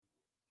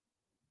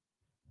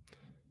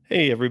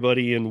Hey,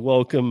 everybody, and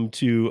welcome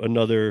to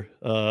another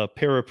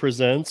Para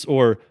Presents,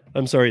 or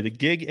I'm sorry, the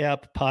Gig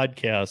App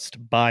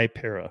Podcast by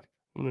Para.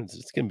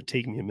 It's going to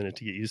take me a minute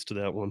to get used to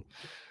that one.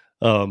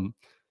 Um,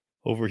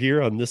 Over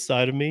here on this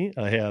side of me,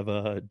 I have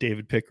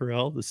David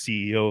Pickerell, the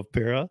CEO of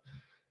Para.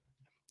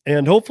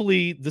 And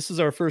hopefully, this is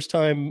our first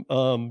time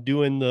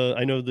doing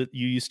I know that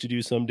you used to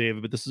do some,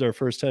 David, but this is our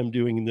first time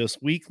doing this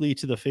weekly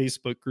to the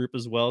Facebook group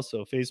as well.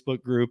 So,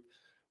 Facebook group,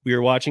 we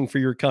are watching for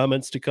your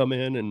comments to come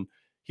in. And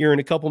here in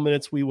a couple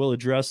minutes, we will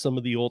address some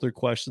of the older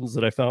questions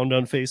that I found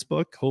on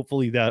Facebook.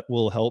 Hopefully, that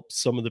will help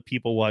some of the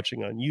people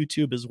watching on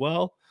YouTube as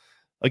well.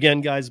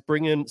 Again, guys,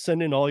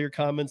 send in all your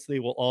comments. They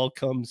will all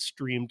come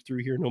streamed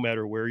through here no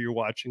matter where you're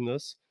watching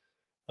this.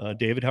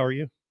 David, how are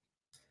you?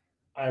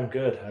 I'm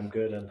good. I'm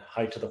good. And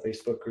hi to the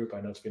Facebook group.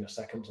 I know it's been a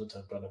second since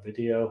I've done a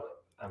video.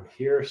 I'm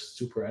here,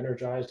 super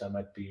energized. I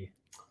might be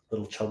a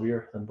little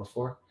chubbier than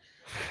before.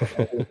 But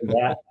other than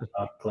that,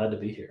 glad to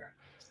be here.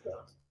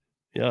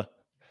 Yeah.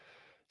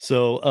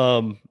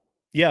 So,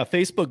 yeah,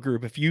 Facebook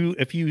group. If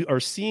you are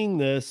seeing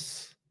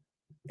this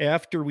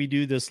after we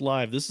do this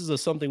live, this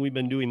is something we've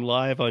been doing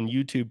live on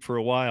YouTube for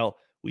a while.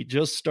 We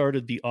just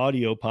started the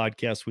audio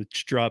podcast,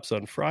 which drops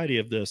on Friday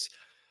of this,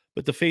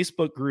 but the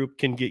Facebook group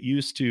can get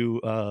used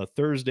to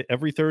Thursday.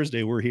 Every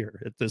Thursday, we're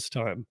here at this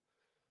time,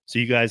 so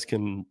you guys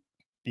can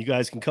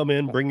come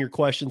in, bring your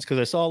questions, because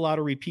I saw a lot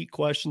of repeat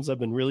questions. I've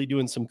been really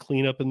doing some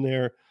cleanup in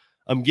there.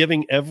 I'm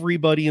giving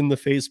everybody in the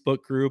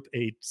Facebook group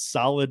a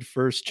solid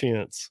first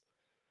chance.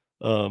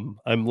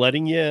 I'm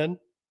letting you in,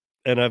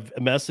 and I've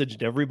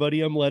messaged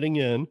everybody I'm letting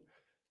in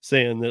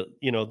saying that,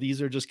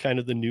 these are just kind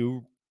of the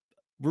new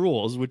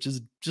rules, which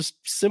is just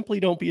simply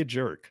don't be a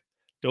jerk.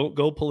 Don't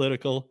go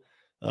political.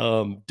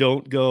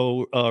 Don't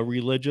go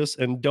religious,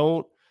 and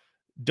don't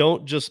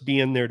just be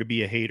in there to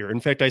be a hater. In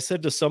fact, I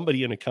said to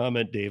somebody in a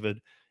comment,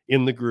 David,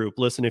 in the group,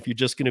 listen, if you're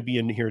just going to be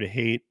in here to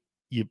hate,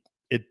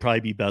 it'd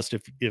probably be best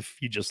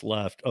if you just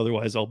left.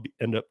 Otherwise,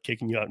 end up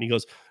kicking you out. And he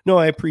goes, no,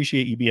 I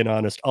appreciate you being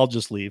honest. I'll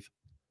just leave.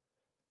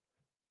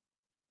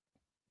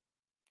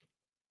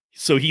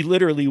 So he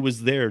literally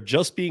was there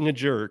just being a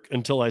jerk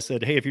until I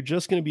said, hey, if you're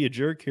just going to be a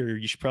jerk here,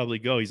 you should probably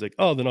go. He's like,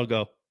 oh, then I'll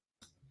go.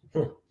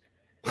 I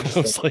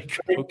was like,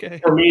 okay.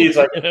 For me, it's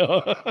like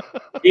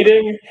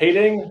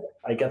hating.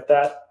 I get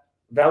that.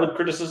 Valid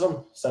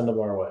criticism, send them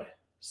our way.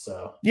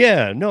 So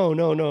yeah,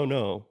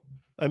 no.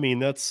 I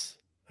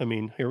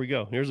mean, here we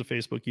go. Here's a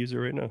Facebook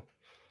user right now.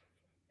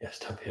 Yes,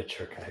 don't be a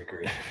jerk. I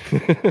agree.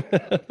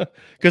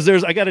 Because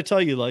I got to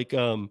tell you,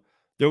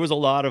 there was a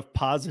lot of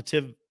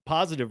positive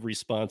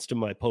response to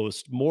my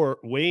post,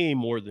 way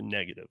more than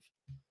negative.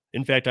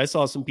 In fact, I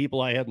saw some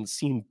people I hadn't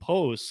seen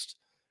post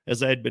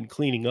as I had been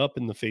cleaning up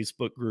in the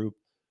Facebook group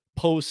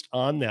post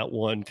on that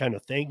one, kind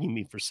of thanking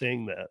me for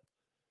saying that.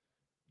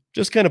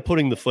 Just kind of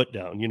putting the foot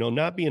down,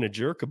 not being a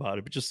jerk about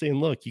it, but just saying,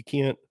 look,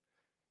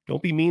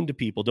 don't be mean to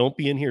people. Don't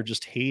be in here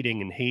just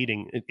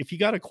hating. If you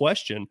got a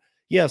question,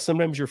 yeah,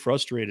 sometimes you're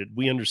frustrated.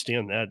 We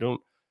understand that.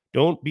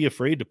 Don't be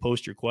afraid to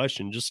post your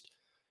question. Just,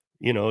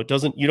 you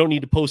don't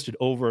need to post it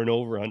over and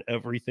over on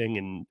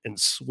everything and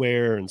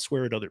swear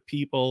at other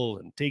people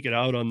and take it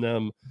out on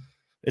them.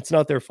 It's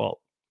not their fault.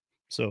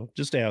 So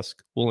just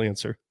ask, we'll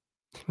answer.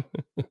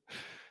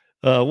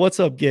 What's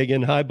up,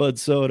 Gigan? Hi, Bud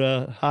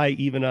Soda. Hi,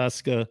 Even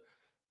Aska.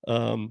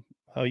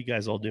 How you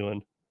guys all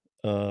doing?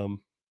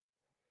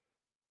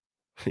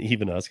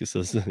 Even Oscar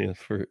says,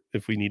 for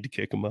if we need to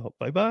kick him out,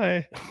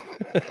 bye.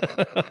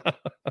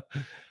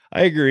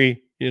 I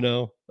agree.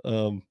 It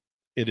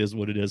is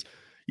what it is.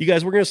 You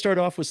guys, we're going to start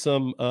off with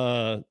some.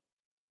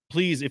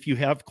 Please, if you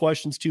have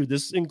questions too,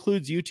 this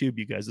includes YouTube.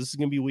 You guys, this is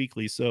going to be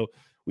weekly, so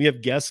we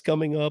have guests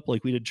coming up,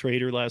 like we did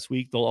Trader last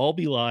week. They'll all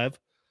be live,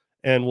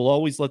 and we'll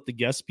always let the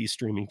guests be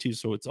streaming too.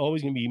 So it's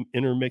always going to be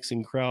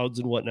intermixing crowds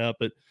and whatnot,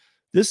 but.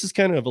 This is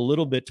kind of a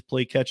little bit to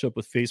play catch up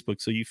with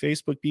Facebook. So you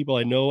Facebook people,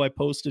 I know I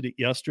posted it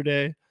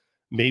yesterday.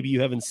 Maybe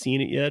you haven't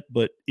seen it yet,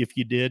 but if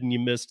you did and you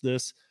missed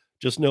this,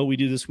 just know we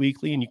do this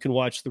weekly and you can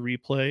watch the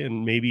replay,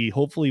 and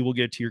hopefully we'll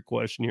get to your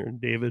question here. And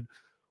David,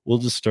 we'll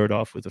just start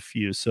off with a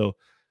few. So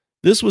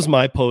this was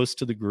my post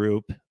to the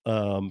group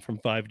from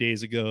 5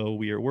 days ago.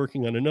 We are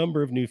working on a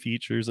number of new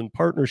features and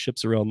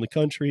partnerships around the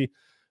country.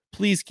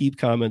 Please keep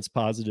comments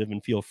positive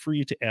and feel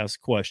free to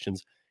ask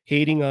questions.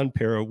 Hating on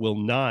Para will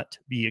not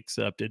be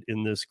accepted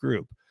in this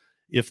group.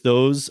 If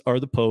those are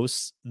the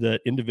posts that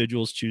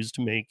individuals choose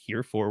to make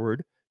here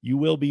forward, you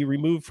will be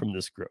removed from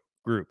this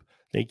group.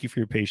 Thank you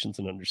for your patience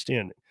and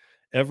understanding.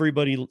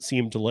 Everybody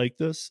seemed to like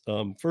this.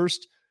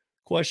 First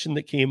question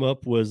that came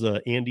up was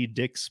Andy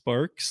Dick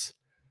Sparks.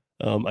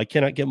 I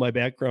cannot get my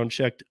background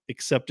checked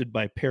accepted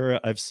by Para.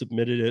 I've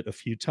submitted it a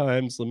few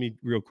times. Let me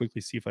real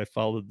quickly see if I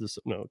followed this.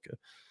 No, okay.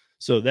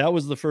 So that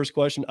was the first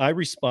question. I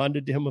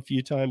responded to him a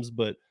few times,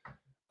 but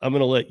I'm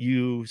going to let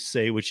you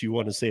say what you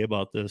want to say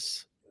about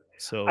this.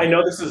 So I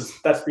know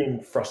that's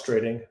been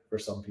frustrating for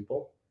some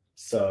people.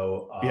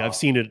 So yeah, I've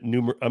seen it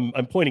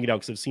I'm pointing it out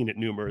because I've seen it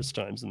numerous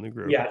times in the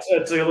group. Yeah,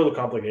 it's a little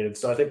complicated.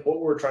 So I think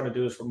what we're trying to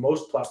do is, for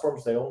most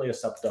platforms, they only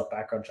accept a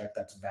background check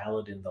that's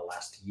valid in the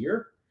last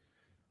year.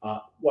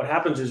 What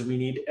happens is we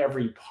need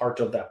every part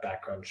of that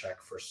background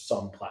check for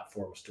some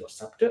platforms to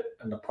accept it.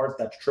 And the part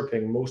that's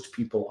tripping most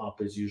people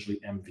up is usually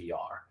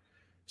MVR.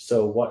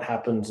 So what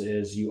happens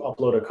is you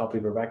upload a copy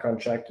of your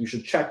background check. You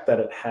should check that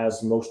it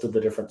has most of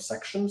the different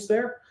sections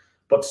there.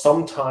 But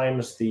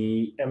sometimes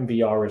the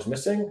MVR is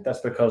missing. That's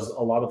because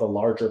a lot of the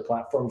larger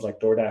platforms like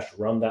DoorDash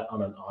run that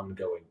on an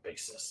ongoing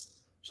basis.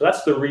 So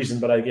that's the reason.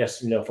 But I guess,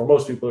 for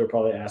most people are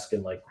probably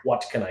asking, like,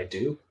 what can I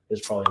do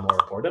is probably more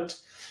important.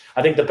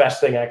 I think the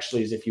best thing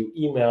actually is if you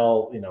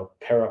email,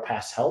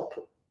 Parapass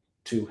help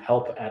to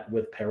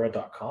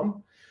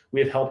help@withpara.com.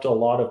 We have helped a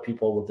lot of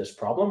people with this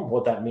problem.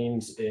 What that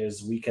means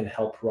is we can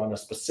help run a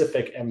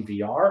specific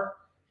MVR,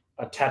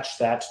 attach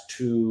that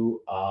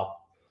to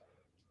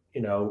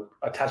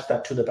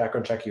the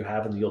background check you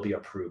have, and you'll be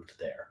approved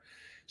there.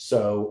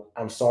 So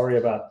I'm sorry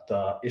about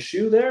the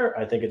issue there.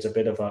 I think it's a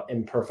bit of an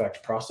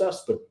imperfect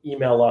process, but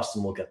email us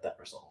and we'll get that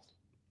resolved.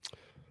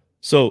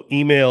 So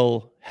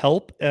email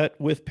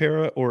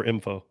help@withpara or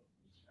info?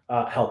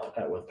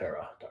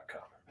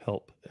 Help@withpara.com.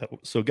 Help.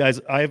 So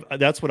guys,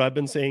 that's what I've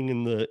been saying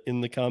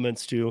in the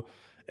comments too.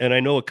 And I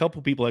know a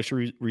couple people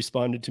actually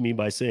responded to me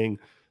by saying,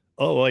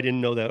 "Oh, I didn't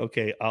know that.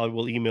 Okay, I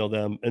will email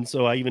them." And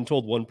so I even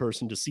told one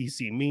person to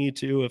CC me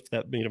too, if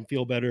that made them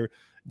feel better.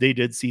 They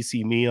did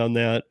CC me on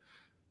that.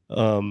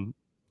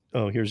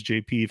 Here's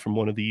JP from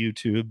one of the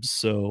YouTubes.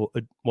 So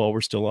while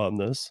we're still on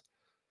this.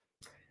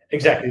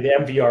 Exactly. The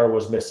MVR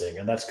was missing,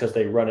 and that's because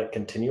they run it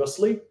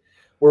continuously.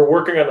 We're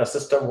working on a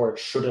system where it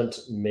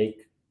shouldn't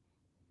make,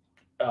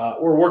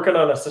 we're working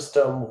on a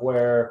system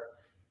where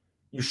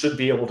you should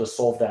be able to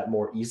solve that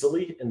more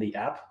easily in the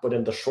app, but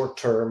in the short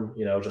term,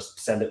 just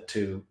send it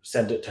to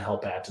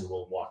help at, and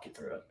we'll walk you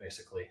through it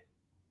basically.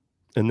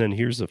 And then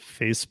here's a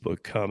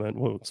Facebook comment.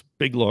 Well, it's a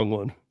big long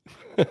one.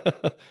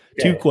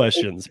 Two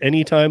questions.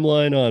 Any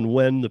timeline on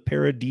when the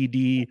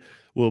ParaDD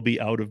will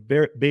be out of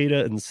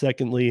beta? And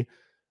secondly,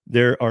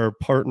 there are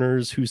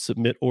partners who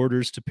submit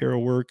orders to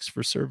ParaWorks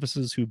for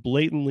services who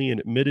blatantly and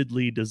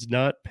admittedly does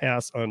not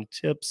pass on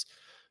tips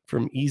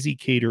from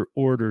ezCater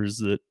orders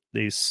that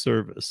they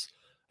service.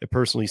 I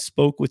personally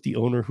spoke with the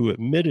owner who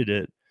admitted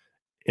it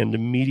and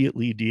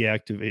immediately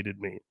deactivated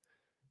me.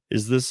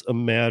 Is this a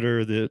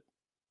matter that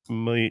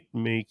might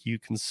make you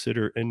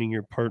consider ending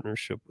your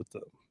partnership with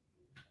them?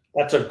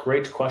 That's a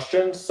great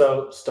question.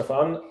 So,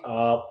 Stefan,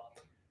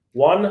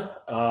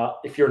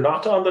 if you're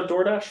not on the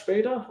DoorDash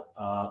beta,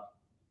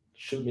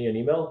 shoot me an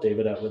email,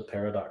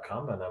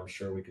 david@withpara.com, and I'm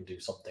sure we can do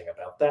something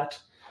about that.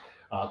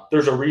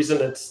 There's a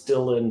reason it's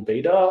still in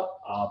beta,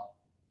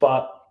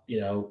 but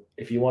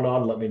if you want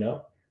on, let me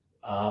know.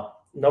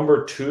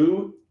 Number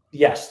two,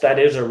 yes, that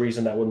is a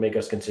reason that would make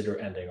us consider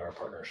ending our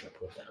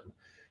partnership with them.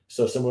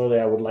 So similarly,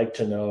 I would like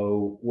to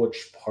know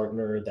which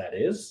partner that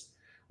is.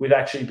 We've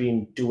actually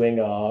been doing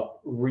a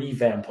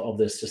revamp of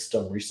this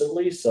system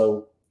recently,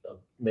 so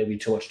maybe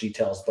too much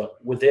details, but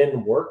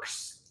within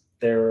Works,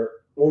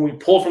 when we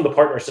pull from the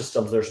partner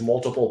systems, there's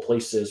multiple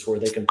places where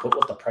they can put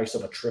what the price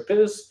of a trip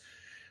is.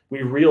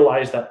 We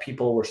realized that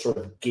people were sort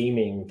of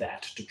gaming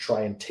that to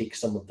try and take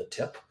some of the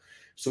tip.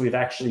 So we've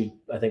actually,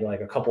 I think like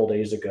a couple of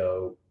days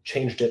ago,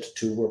 changed it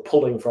to we're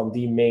pulling from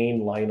the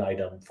main line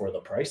item for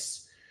the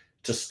price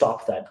to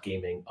stop that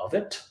gaming of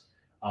it.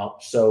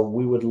 So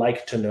we would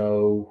like to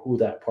know who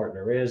that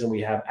partner is, and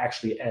we have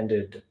actually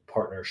ended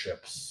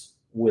partnerships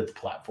with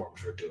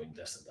platforms who are doing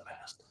this in the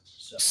past.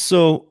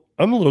 So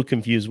I'm a little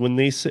confused when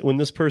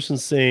this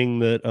person's saying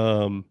that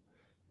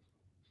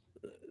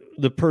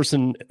the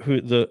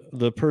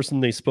person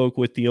they spoke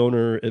with, the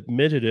owner,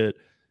 admitted it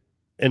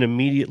and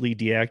immediately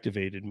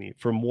deactivated me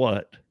from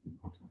what?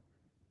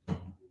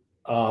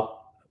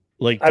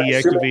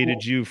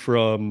 Deactivated you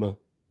from?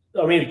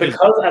 I mean, because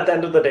at the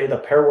end of the day, the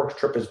ParaWorks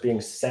trip is being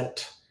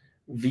sent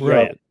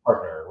via the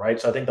partner, right?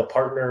 So I think the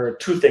partner,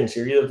 two things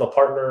here. Either the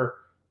partner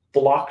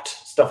blocked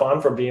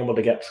Stefan from being able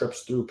to get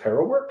trips through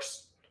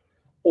ParaWorks,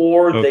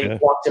 or they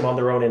blocked him on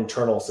their own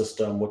internal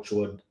system, which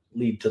would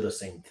lead to the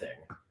same thing.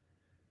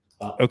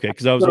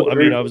 Because I was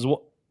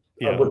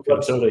with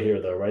Club Soda here,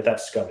 though, right?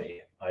 That's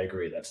scummy. I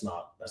agree. That's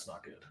not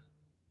good.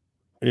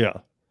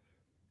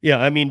 Yeah.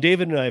 I mean,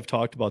 David and I have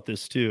talked about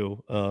this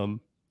too.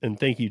 And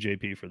thank you,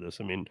 JP, for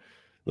this. I mean,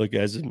 look,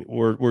 guys,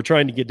 we're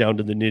trying to get down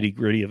to the nitty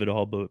gritty of it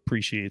all, but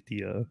appreciate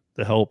the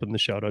help and the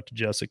shout out to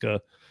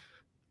Jessica.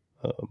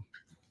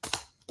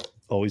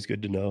 Always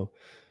good to know.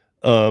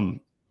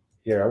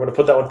 Here, I'm going to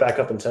put that one back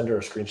up and send her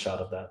a screenshot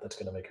of that. That's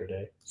going to make her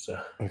day. So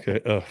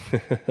okay.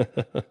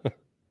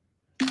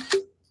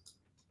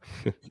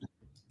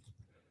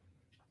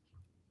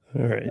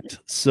 All right.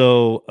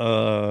 So,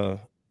 a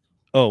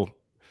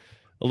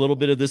little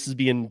bit of this is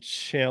being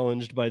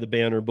challenged by the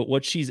banner, but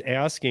what she's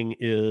asking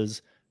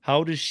is,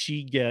 how does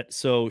she get?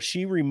 So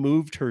she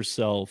removed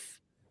herself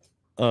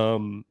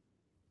from.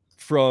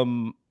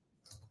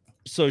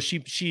 So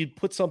she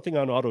put something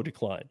on auto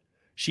decline.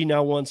 She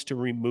now wants to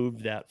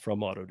remove that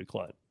from auto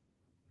decline.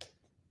 Do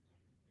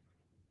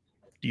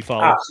you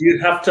follow? So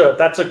you'd have to.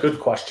 That's a good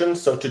question.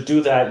 So to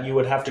do that, you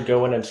would have to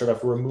go in and sort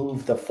of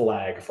remove the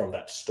flag from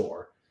that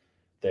store.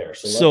 there.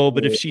 So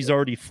but if she's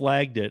already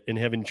flagged it and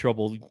having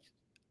trouble,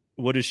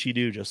 what does she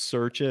do? Just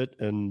search it,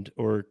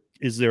 or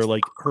is there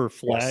like her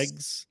flags?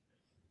 Yes,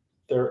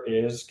 there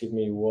is. Give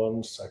me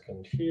 1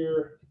 second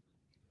here.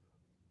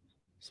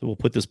 So we'll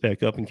put this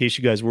back up in case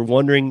you guys were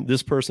wondering.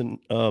 This person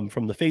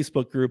from the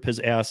Facebook group has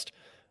asked,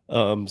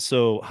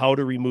 so how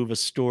to remove a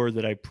store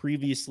that I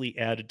previously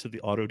added to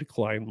the auto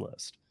decline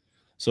list.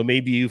 So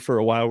maybe you for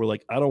a while were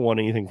like, I don't want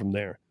anything from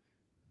there.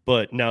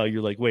 But now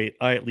you're like, wait,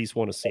 I at least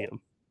want to see them.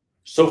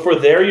 So for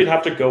there, you'd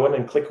have to go in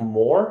and click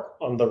more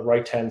on the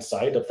right-hand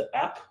side of the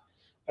app.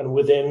 And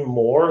within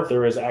more,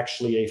 there is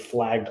actually a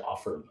flagged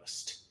offer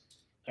list.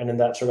 And in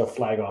that sort of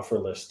flag offer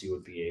list, you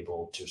would be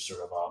able to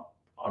sort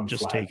of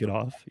just take it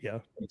off. Yeah,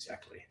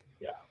 exactly.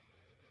 Yeah.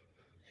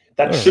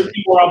 That should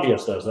be more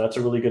obvious, though. So that's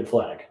a really good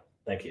flag.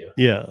 Thank you.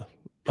 Yeah.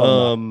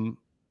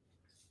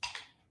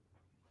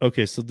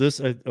 Okay, so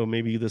this,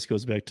 maybe this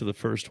goes back to the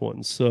first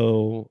one.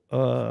 So,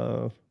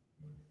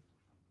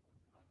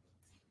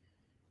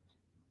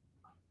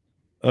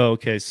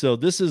 okay, so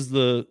this is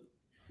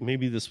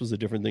maybe this was a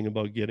different thing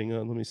about getting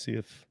on. Let me see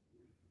if,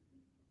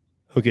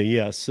 okay,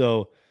 yeah.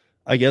 So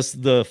I guess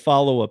the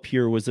follow-up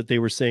here was that they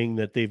were saying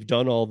that they've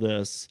done all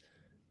this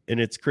and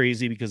it's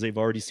crazy because they've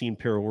already seen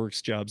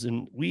ParaWorks jobs.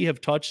 And we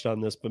have touched on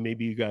this, but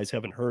maybe you guys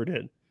haven't heard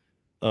it.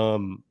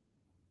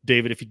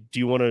 David, do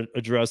you want to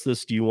address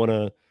this? Do you want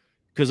to,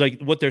 because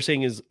what they're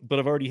saying is, but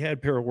I've already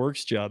had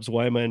ParaWorks jobs.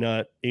 Why am I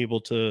not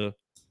able to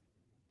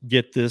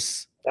get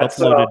this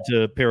uploaded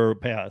to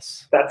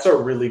ParaPass? That's a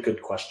really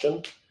good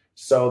question.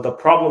 So the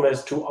problem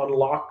is to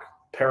unlock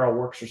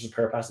ParaWorks versus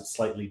ParaPass, it's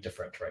slightly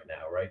different right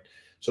now, right?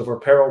 So for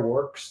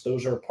ParaWorks,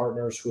 those are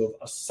partners who have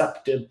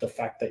accepted the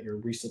fact that you're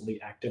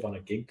recently active on a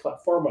gig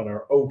platform and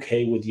are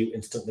okay with you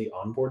instantly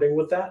onboarding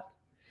with that.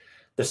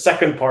 The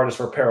second part is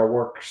for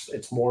ParaWorks.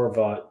 It's more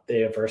of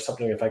they are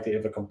accepting the fact that you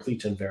have a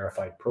complete and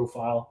verified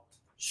profile.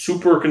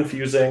 Super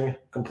confusing.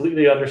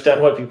 Completely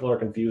understand why people are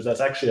confused.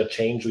 That's actually a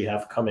change we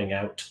have coming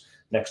out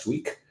next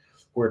week,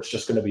 where it's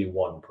just going to be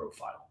one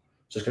profile.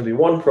 So it's going to be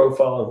one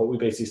profile, and what we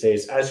basically say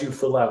is, as you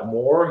fill out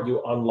more,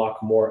 you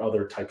unlock more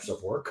other types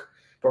of work.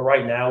 But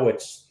right now,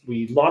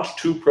 we launched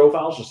 2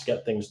 profiles just to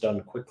get things done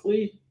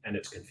quickly, and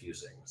it's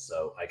confusing.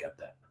 So I get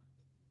that.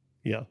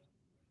 Yeah.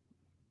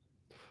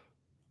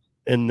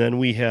 And then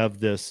we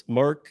have this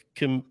Mark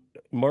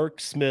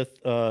Smith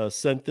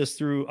sent this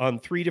through on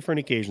 3 different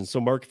occasions. So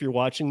Mark, if you're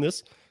watching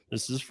this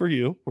is for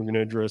you. We're going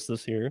to address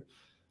this here.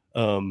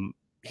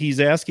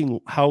 He's asking,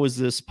 how is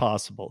this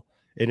possible?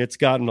 And it's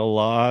gotten a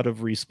lot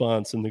of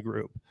response in the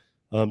group,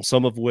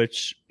 some of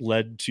which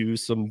led to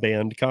some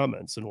banned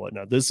comments and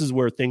whatnot. This is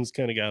where things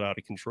kind of got out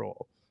of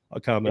control,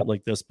 a comment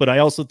like this. But I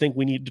also think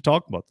we need to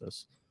talk about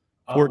this.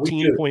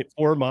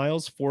 14.4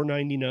 miles,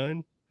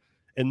 $4.99.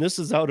 And this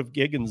is out of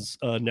Gigan's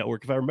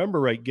network. If I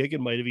remember right, Gigan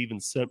might have even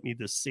sent me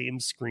the same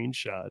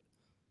screenshot.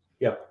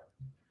 Yep.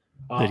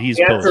 That he's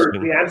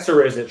posting. The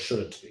answer is it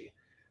shouldn't be,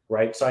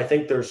 right? So I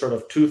think there's sort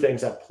of 2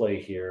 things at play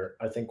here.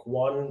 I think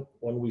one,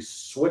 when we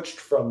switched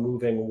from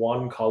moving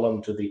one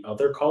column to the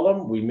other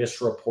column, we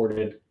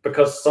misreported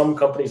because some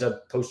companies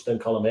had posted in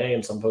column A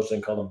and some posted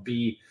in column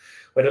B.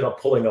 We ended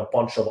up pulling a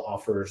bunch of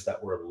offers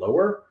that were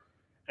lower,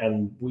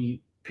 and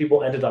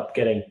people ended up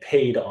getting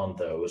paid on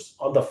those.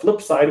 On the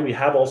flip side, we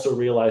have also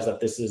realized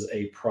that this is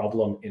a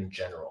problem in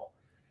general,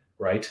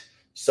 right?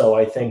 So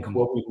I think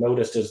what we've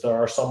noticed is there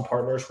are some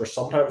partners where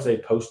sometimes they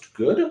post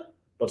good,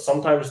 but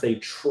sometimes they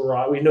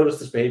try. We noticed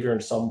this behavior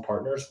in some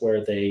partners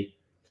where they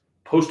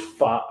post at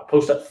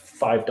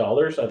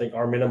 $5. I think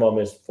our minimum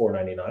is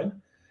 $4.99.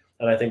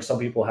 And I think some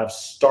people have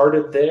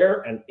started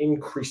there and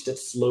increased it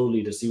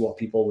slowly to see what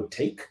people would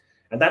take.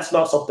 And that's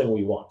not something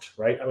we want,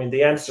 right? I mean,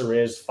 the answer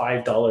is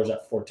 $5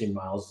 at 14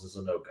 miles is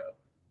a no-go,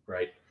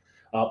 right?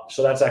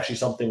 So that's actually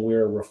something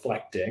we're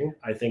reflecting.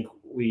 I think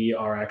we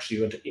are actually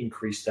going to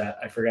increase that.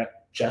 I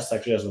forget, Jess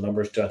actually has the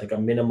numbers to, I think, a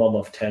minimum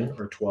of $10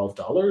 or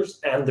 $12.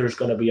 And there's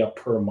going to be a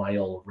per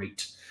mile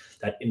rate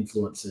that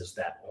influences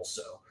that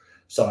also.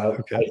 So,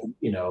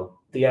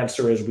 the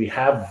answer is we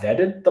have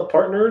vetted the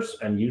partners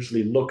and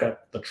usually look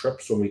at the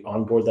trips when we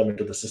onboard them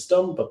into the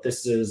system. But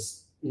this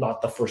is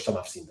not the first time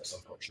I've seen this,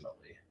 unfortunately.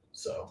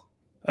 So,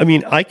 I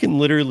mean, I can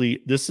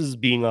literally, this is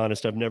being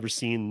honest, I've never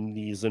seen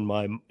these in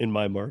my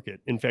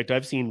market. In fact,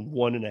 I've seen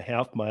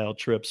 1.5 mile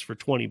trips for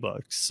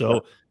 $20.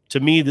 So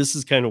to me, this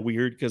is kind of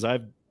weird because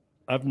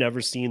I've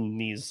never seen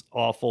these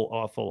awful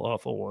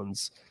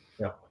ones.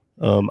 Yeah.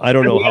 I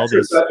don't know how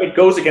this, it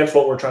goes against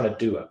what we're trying to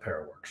do at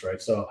ParaWorks, right?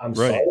 So I'm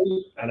sorry.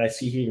 And I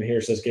see even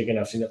here says Gigan,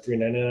 I've seen it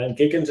 $3.99.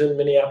 Gigan's in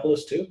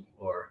Minneapolis too,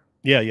 or?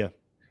 Yeah.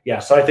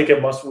 So I think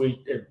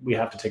we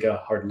have to take a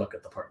hard look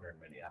at the partner in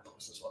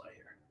Minneapolis is what I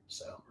hear.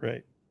 So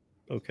right.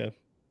 Okay.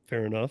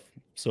 Fair enough.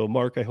 So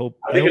Mark, I hope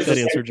that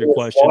answered your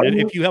question. And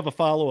if you have a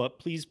follow-up,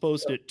 please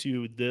post it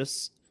to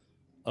this.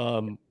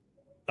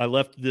 I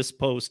left this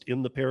post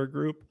in the Para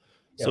group.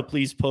 So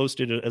please post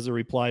it as a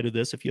reply to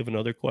this. If you have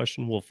another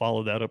question, we'll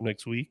follow that up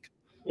next week.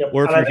 Yep.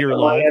 Or if you're here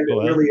live, go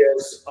ahead. It really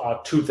is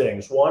 2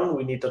 things. One,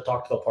 we need to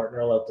talk to the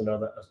partner, let them know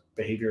that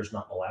behavior is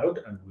not allowed,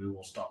 and we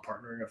will stop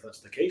partnering if that's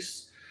the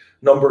case.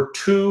 Number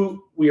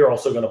two, we are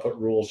also going to put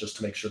rules just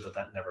to make sure that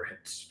that never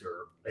hits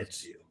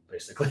you,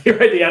 basically.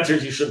 Right? The answer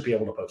is you shouldn't be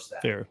able to post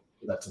that. Fair.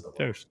 That's in the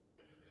Fair. works.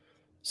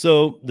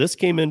 So this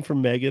came in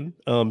from Megan.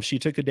 She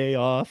took a day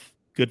off.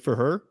 Good for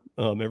her.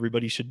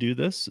 Everybody should do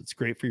this. It's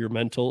great for your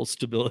mental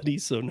stability.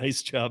 So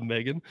nice job,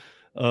 Megan.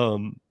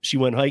 She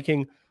went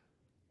hiking.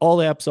 All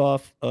apps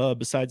off,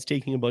 besides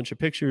taking a bunch of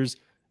pictures.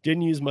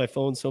 Didn't use my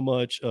phone so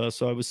much.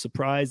 So I was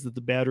surprised that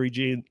the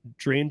battery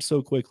drained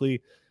so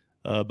quickly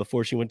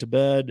before she went to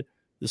bed.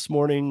 This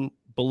morning,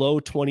 below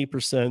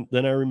 20%.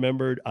 Then I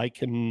remembered I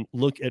can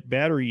look at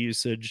battery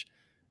usage,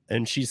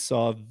 and she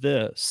saw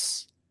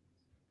this.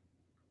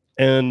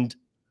 And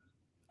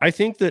I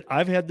think that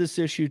I've had this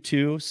issue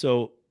too.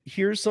 So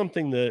here's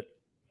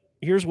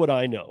what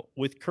I know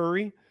with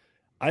Curry.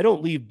 I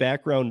don't leave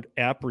background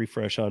app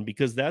refresh on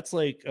because that's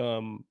like,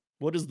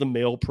 what is the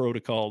mail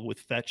protocol with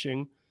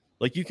fetching?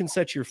 Like you can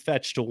set your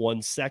fetch to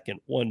 1 second,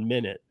 1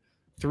 minute,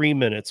 3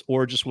 minutes,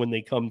 or just when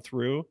they come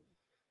through.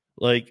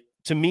 Like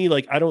to me,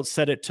 like I don't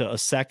set it to a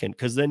second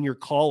because then you're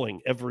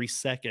calling every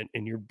second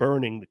and you're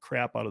burning the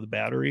crap out of the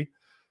battery.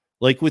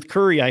 Like with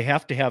Curry, I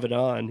have to have it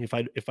on.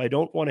 If I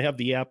don't want to have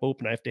the app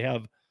open, I have to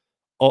have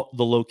all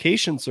the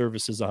location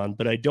services on,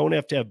 but I don't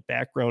have to have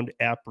background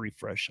app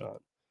refresh on.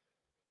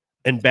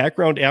 And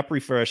background app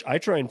refresh, I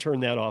try and turn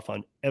that off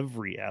on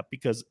every app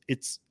because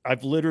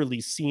I've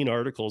literally seen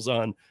articles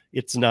on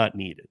it's not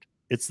needed.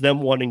 It's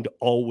them wanting to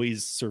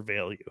always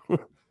surveil you.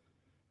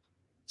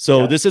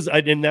 So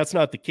and that's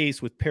not the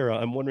case with Para.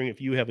 I'm wondering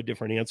if you have a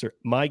different answer.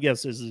 My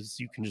guess is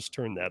you can just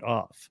turn that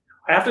off.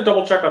 I have to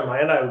double check on my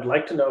end. I would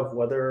like to know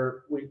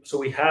whether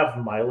we have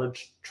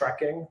mileage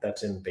tracking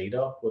that's in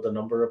beta with a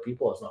number of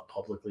people. It's not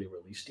publicly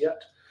released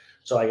yet.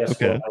 So I guess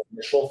what my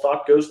initial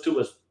thought goes to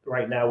is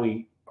right now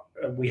we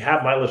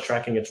have mileage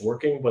tracking. It's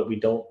working, but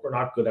we're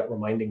not good at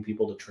reminding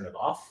people to turn it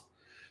off.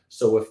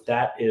 So if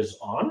that is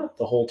on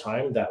the whole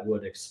time, that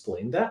would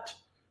explain that.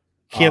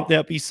 Can't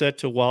that be set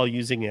to while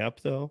using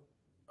app though?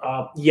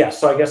 Yes.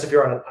 So I guess if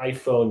you're on an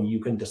iPhone, you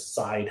can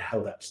decide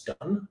how that's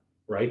done,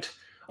 right?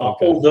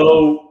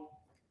 Although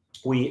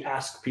we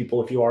ask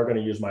people if you are going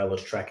to use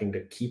mileage tracking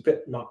to keep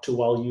it not to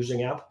while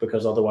using app,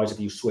 because otherwise if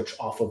you switch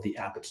off of the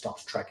app, it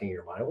stops tracking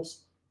your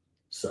miles.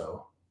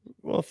 So,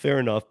 well, fair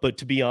enough. But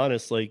to be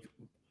honest, like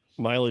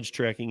mileage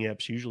tracking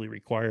apps usually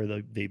require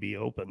that they be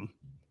open.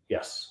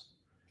 Yes.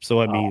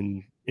 So, I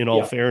mean, in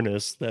all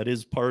fairness, that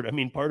is part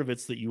of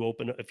it's that you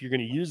open, if you're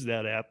going to use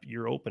that app,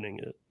 you're opening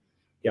it.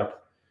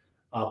 Yep.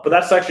 But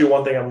that's actually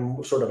one thing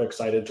I'm sort of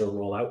excited to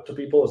roll out to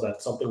people is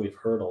that something we've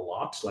heard a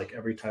lot. Like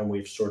every time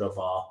we've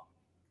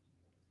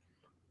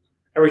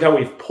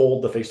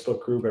polled the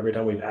Facebook group, every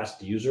time we've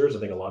asked users, I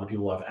think a lot of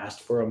people have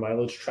asked for a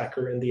mileage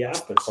tracker in the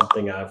app. It's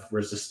something I've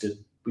resisted.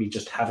 We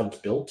just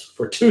haven't built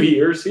for 2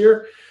 years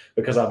here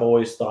because I've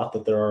always thought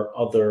that there are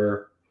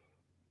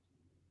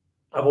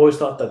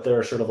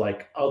sort of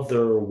like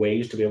other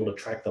ways to be able to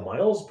track the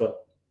miles.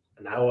 But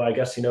now I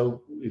guess,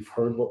 we've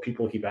heard what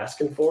people keep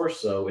asking for,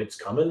 so it's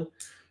coming.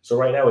 So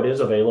right now it is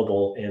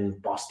available in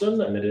Boston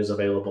and it is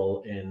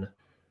available in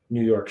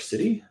New York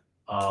City.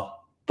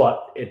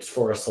 But it's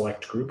for a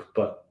select group,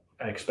 but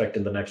I expect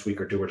in the next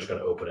week or two, we're just going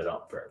to open it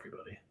up for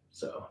everybody.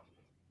 So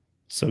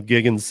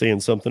Gigan's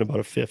saying something about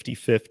a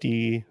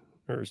 50-50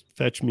 or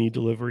Fetch Me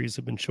deliveries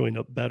have been showing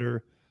up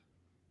better,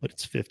 but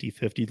it's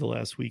 50-50 the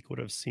last week, what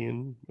I've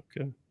seen.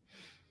 Okay.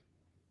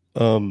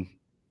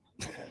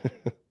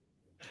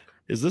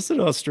 Is this an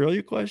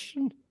Australia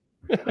question?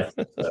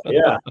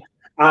 Yeah.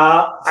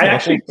 I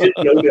actually did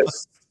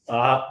notice.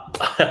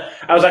 I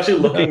was actually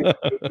looking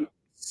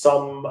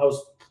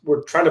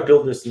we're trying to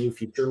build this new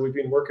feature we've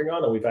been working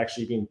on, and we've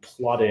actually been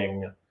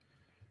plotting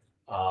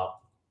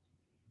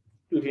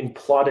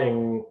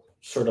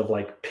sort of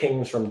like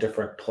pings from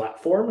different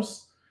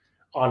platforms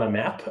on a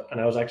map. And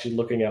I was actually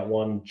looking at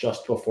one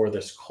just before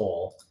this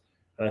call.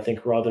 And I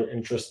think rather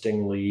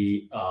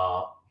interestingly,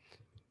 I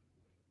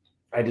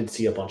did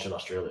see a bunch in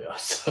Australia.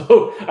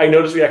 So I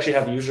noticed we actually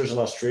have users in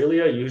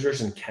Australia,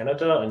 users in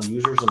Canada, and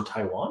users in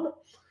Taiwan.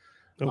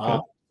 Okay.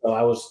 So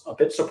I was a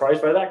bit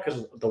surprised by that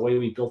because the way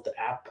we built the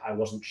app, I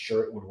wasn't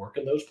sure it would work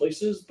in those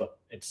places, but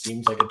it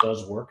seems like it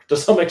does work to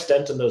some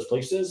extent in those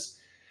places.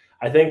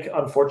 I think,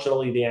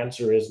 unfortunately, the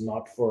answer is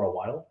not for a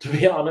while, to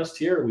be honest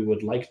here. We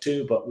would like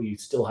to, but we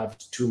still have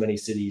too many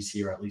cities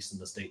here, at least in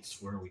the States,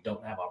 where we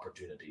don't have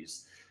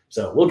opportunities.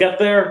 So we'll get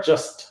there.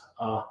 Just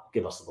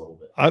give us a little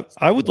bit.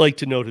 I would like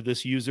to know to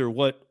this user,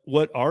 what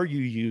are you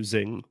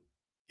using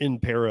in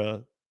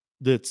Para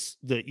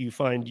that you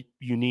find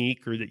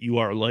unique or that you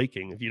are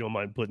liking, if you don't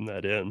mind putting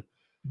that in?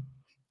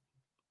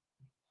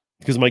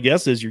 Because my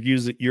guess is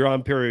you're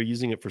on Para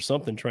using it for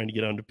something, trying to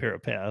get onto Para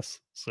Pass.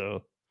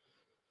 So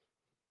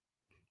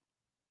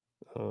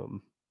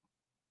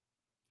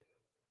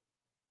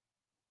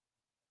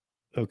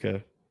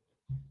okay.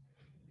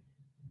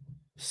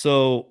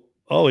 So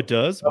it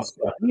does.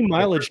 Any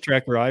mileage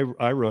tracker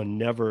I run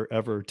never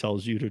ever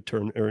tells you to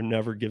turn, or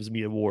never gives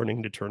me a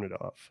warning to turn it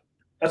off.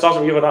 That's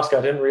awesome. Ivanoska,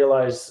 I didn't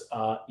realize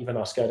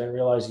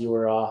you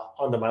were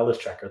on the mileage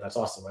tracker. That's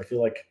awesome. I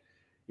feel like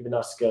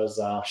Aska's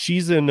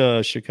she's in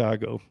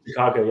Chicago.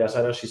 Chicago. Yes,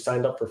 I know she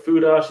signed up for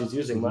Fuda. She's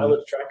using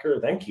Mileage Tracker.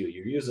 Thank you.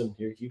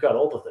 You got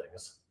all the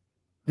things.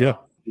 Yeah.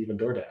 Even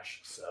DoorDash.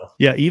 So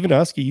yeah, even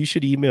Aska, you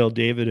should email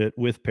David at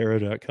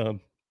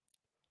withpara.com.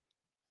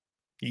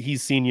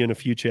 He's seen you in a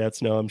few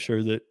chats now. I'm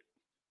sure that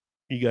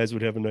you guys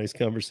would have a nice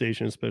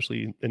conversation,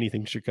 especially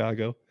anything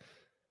Chicago.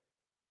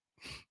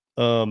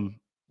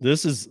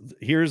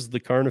 Here's the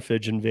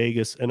Carnifage in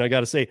Vegas, and I got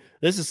to say,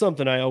 this is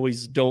something I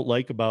always don't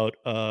like about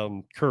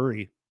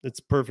Curry. It's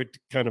perfect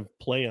kind of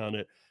play on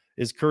it.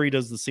 Is Curry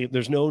does the same.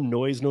 There's no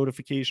noise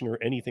notification or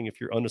anything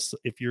if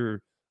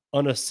you're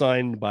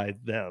unassigned by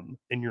them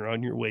and you're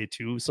on your way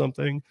to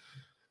something.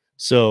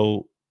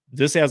 So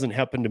this hasn't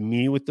happened to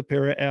me with the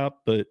Para app,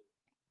 but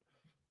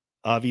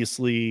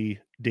obviously,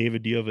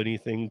 David, do you have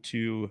anything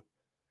to?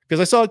 Because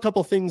I saw a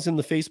couple things in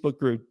the Facebook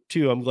group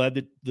too. I'm glad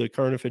that the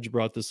Carnifage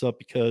brought this up,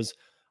 because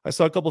I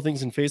saw a couple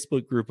things in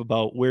Facebook group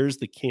about where's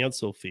the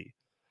cancel fee.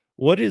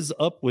 What is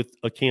up with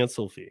a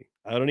cancel fee?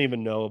 I don't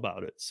even know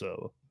about it.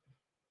 So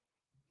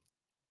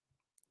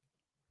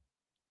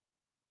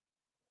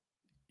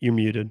you're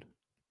muted.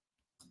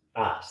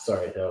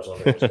 Sorry, that was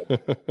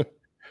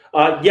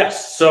on.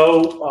 Yes.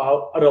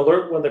 So an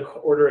alert when the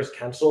order is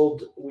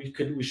canceled, we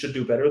should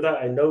do better. That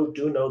I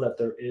do know that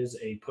there is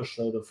a push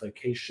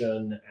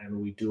notification and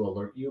we do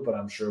alert you, but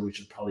I'm sure we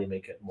should probably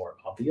make it more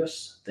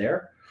obvious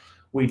there.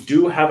 We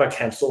do have a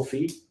cancel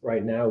fee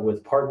right now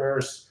with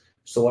partners.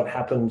 So what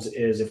happens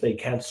is if they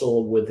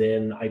cancel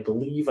within, I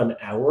believe, an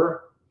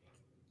hour,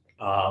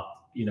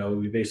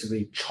 we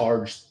basically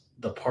charge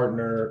the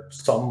partner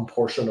some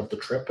portion of the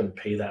trip and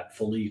pay that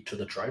fully to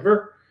the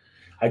driver.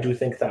 I do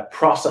think that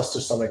process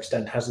to some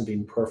extent hasn't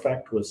been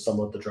perfect with some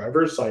of the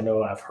drivers. So I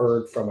know I've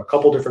heard from a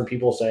couple different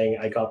people saying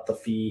I got the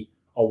fee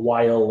a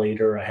while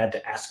later. I had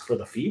to ask for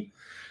the fee.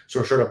 So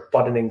we're sort of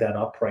buttoning that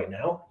up right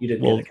now. You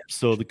didn't get a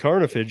so the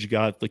Carnifage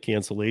got the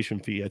cancellation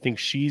fee. I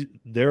think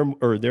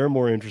they're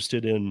more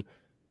interested in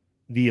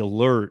the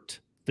alert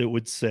that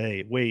would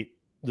say, wait,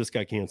 this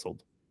got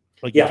canceled.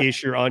 Like in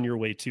case you're on your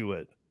way to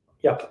it.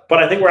 Yep.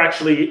 But I think we're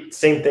actually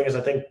same thing as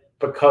I think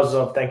because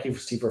of, thank you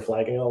Steve for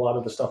flagging a lot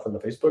of the stuff in the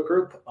Facebook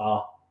group.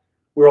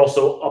 We're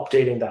also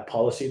updating that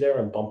policy there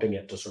and bumping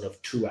it to sort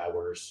of 2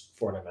 hours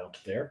for an amount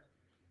there.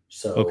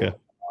 So okay.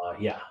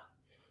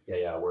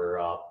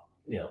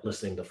 We're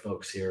listening to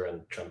folks here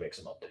and trying to make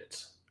some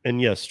updates.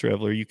 And yes,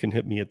 Traveler, you can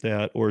hit me at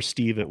that or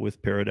Steve at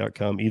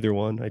withpara.com. Either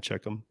one, I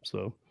check them.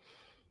 So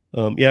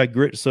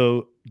Grid.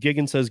 So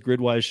Gigan says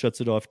Gridwise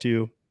shuts it off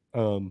too.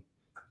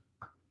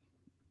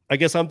 I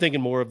guess I'm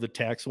thinking more of the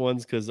tax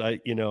ones because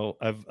I've been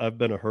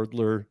a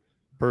Hurdler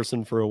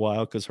person for a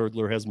while because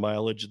Hurdler has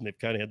mileage and they've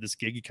kind of had this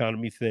gig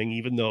economy thing,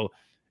 even though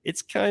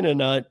it's kind of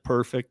not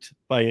perfect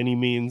by any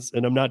means.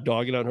 And I'm not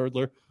dogging on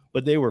Hurdler,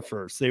 but they were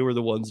first. They were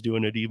the ones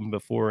doing it even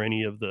before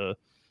any of the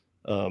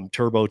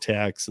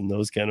TurboTax and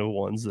those kind of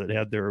ones that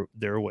had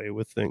their way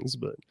with things.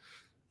 But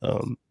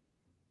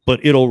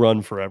it'll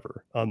run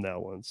forever on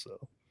that one. So.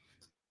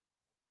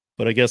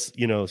 But I guess,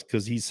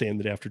 because he's saying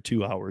that after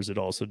 2 hours, it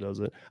also does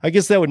it. I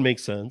guess that would make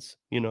sense,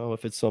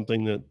 if it's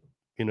something that,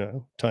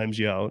 times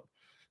you out.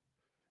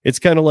 It's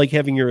kind of like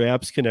having your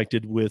apps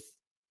connected with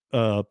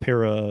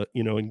Para,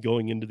 and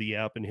going into the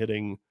app and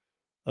hitting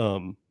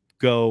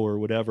go or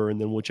whatever.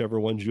 And then whichever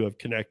ones you have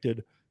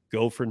connected,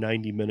 go for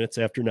 90 minutes.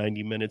 After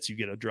 90 minutes, you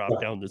get a drop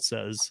down that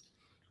says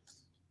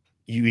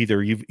you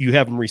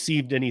haven't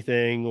received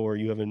anything or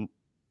you haven't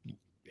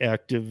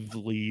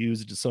actively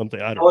used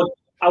something. I don't know.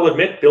 I'll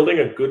admit building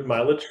a good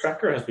mileage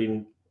tracker has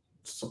been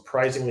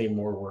surprisingly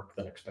more work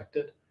than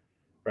expected,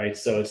 right?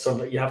 So it's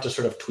something you have to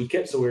sort of tweak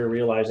it. So we were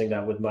realizing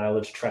that with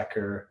mileage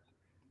tracker,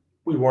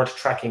 we weren't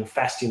tracking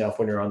fast enough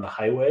when you're on the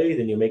highway.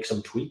 Then you make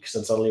some tweaks.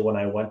 And suddenly when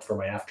I went for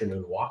my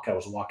afternoon walk, I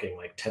was walking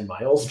like 10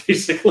 miles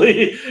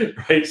basically,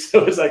 right?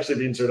 So it's actually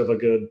been sort of a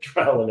good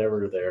trial and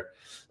error there,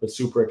 but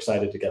super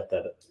excited to get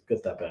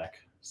that back.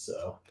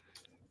 So.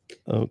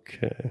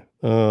 Okay.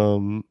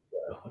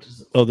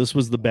 This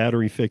was the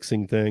battery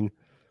fixing thing.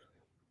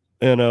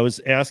 And I was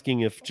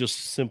asking if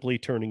just simply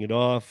turning it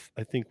off.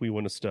 I think we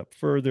went a step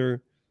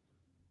further.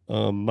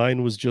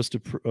 Mine was just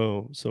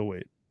so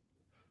wait.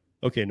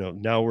 Okay, no,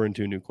 now we're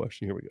into a new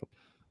question. Here we go.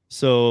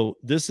 So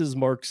this is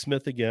Mark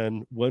Smith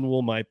again. When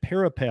will my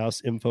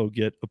Parapass info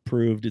get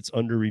approved? It's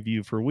under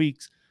review for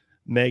weeks.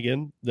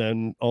 Megan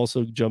then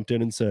also jumped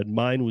in and said,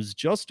 mine was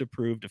just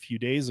approved a few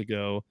days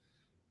ago.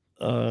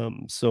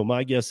 So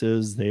my guess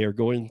is they are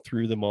going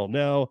through them all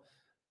now.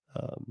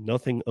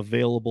 Nothing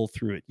available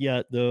through it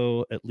yet,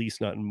 though, at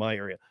least not in my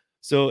area.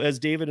 So as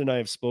David and I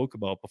have spoke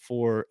about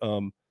before,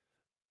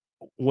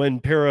 when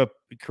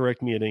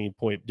correct me at any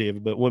point,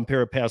 David, but when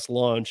Parapass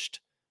launched,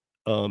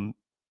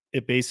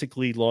 it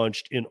basically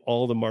launched in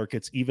all the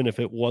markets, even if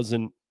it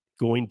wasn't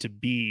going to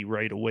be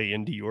right away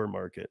into your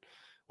market,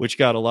 which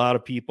got a lot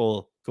of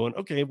people going,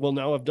 okay, well,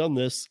 now I've done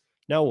this.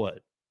 Now what?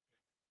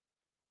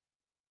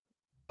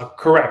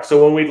 Correct.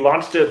 So when we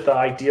launched it, the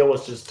idea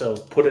was just to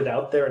put it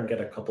out there and get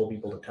a couple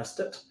people to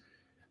test it.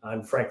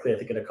 And frankly, I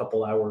think in a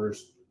couple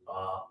hours,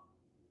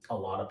 a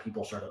lot of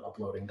people started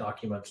uploading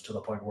documents to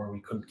the point where we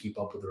couldn't keep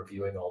up with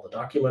reviewing all the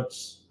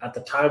documents. At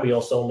the time, we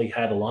also only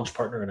had a launch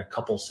partner in a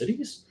couple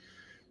cities.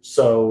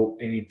 So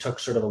it took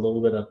sort of a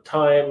little bit of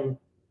time,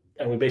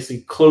 and we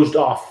basically closed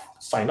off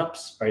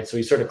signups, right? So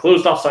we sort of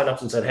closed off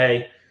signups and said,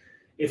 hey,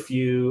 if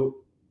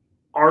you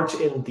aren't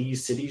in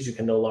these cities, you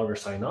can no longer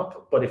sign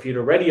up. But if you'd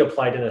already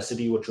applied in a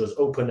city which was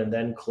open and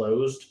then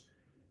closed,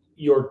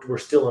 we're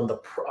still in the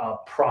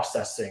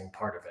processing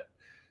part of it.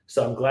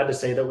 So I'm glad to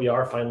say that we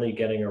are finally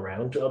getting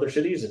around to other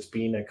cities. It's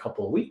been a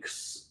couple of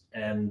weeks,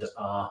 and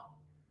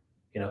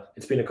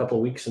it's been a couple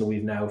of weeks, and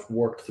we've now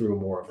worked through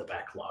more of the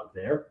backlog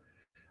there.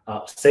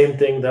 Same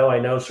thing though, I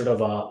know sort of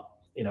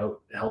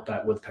help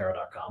out with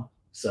para.com.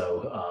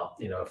 So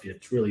if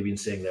it's really been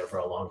sitting there for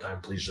a long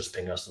time, please just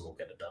ping us and we'll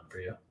get it done for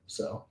you.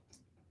 So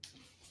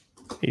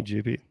hey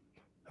JP,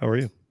 how are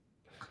you?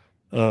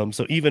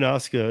 So even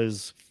Oscar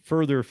is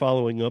further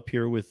following up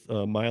here with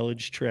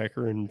mileage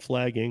tracker and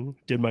flagging.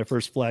 Did my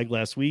first flag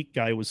last week.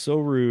 Guy was so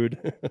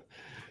rude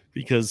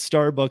because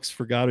Starbucks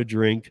forgot a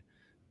drink,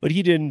 but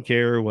he didn't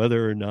care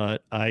whether or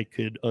not I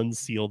could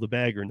unseal the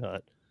bag or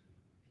not.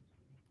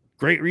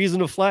 Great reason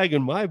to flag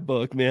in my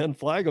book, man.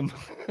 Flag them.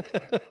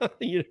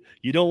 you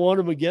don't want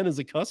them again as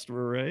a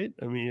customer, right?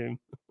 I mean,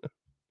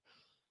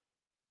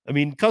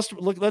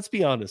 look, let's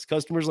be honest.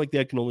 Customers like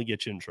that can only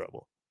get you in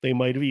trouble. They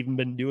might have even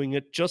been doing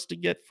it just to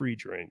get free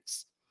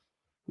drinks.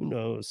 Who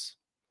knows?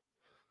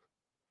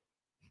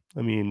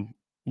 I mean,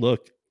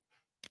 look,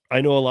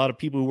 I know a lot of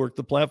people who work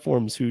the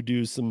platforms who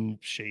do some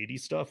shady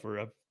stuff,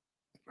 or I've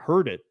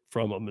heard it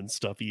from them and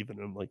stuff even.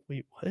 I'm like,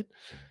 wait, what?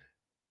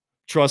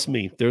 Trust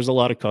me, there's a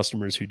lot of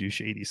customers who do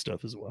shady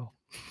stuff as well.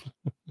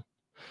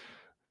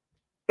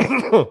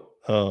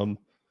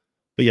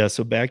 But yeah,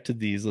 so back to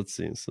these. Let's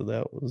see. So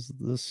that was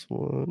this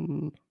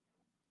one.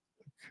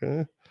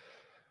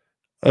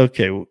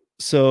 Okay.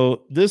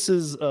 So this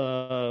is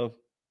will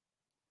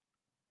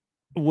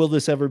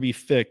this ever be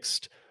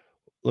fixed?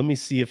 Let me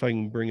see if I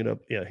can bring it up.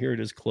 Yeah, here it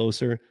is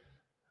closer.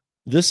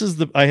 This is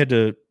the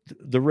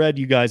red,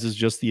 you guys, is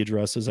just the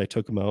addresses. I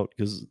took them out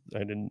because I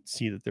didn't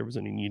see that there was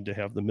any need to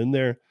have them in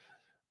there.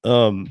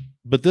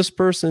 But this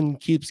person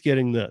keeps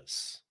getting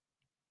this.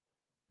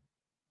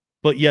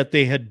 But yet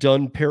they had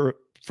done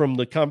from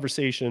the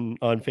conversation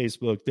on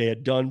Facebook, they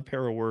had done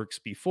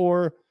ParaWorks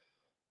before,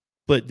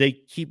 but they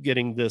keep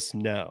getting this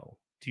now.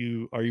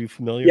 Are you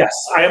familiar? Yes,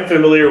 I am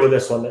familiar with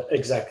this one.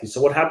 Exactly.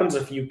 So what happens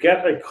if you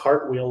get a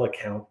Cartwheel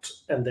account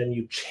and then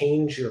you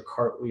change your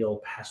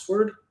Cartwheel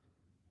password?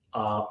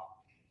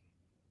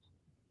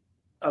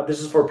 This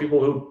is for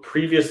people who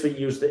previously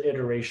used the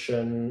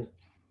iteration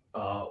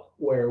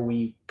where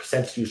we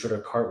sent you sort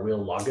of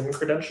Cartwheel login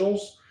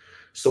credentials.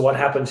 So what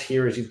happens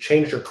here is you've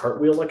changed your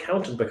Cartwheel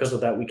account, and because of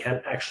that, we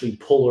can't actually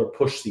pull or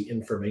push the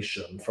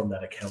information from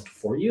that account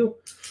for you.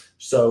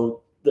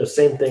 So the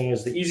same thing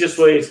is the easiest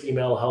way is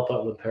email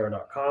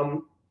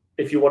help@para.com.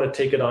 If you want to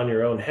take it on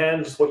your own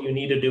hands, what you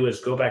need to do is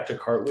go back to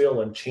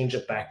Cartwheel and change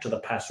it back to the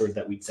password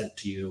that we sent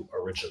to you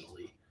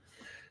originally.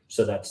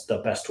 So that's the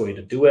best way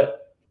to do it.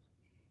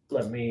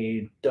 Let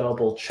me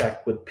double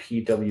check with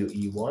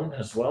PWE1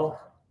 as well.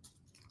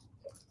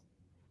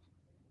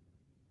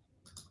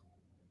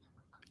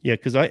 Yeah,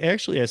 because I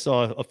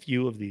saw a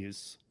few of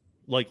these,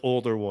 like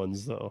older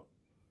ones though,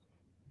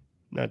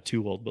 not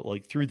too old, but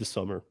like through the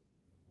summer,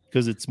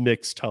 because it's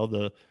mixed.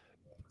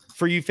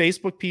 For you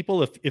Facebook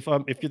people, if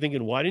you're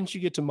thinking, why didn't you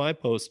get to my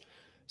post?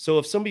 So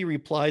if somebody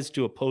replies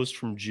to a post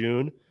from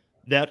June,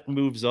 that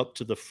moves up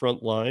to the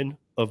front line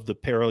of the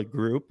Para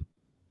group,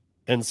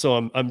 and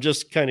so I'm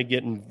just kind of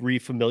getting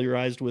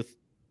refamiliarized with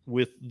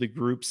the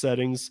group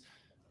settings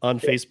on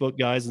Facebook,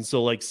 guys. And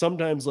so like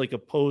sometimes like a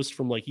post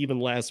from like even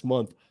last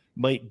month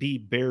might be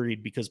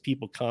buried because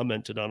people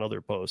commented on other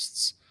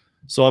posts.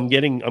 So I'm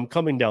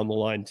coming down the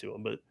line to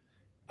them, but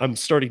I'm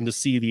starting to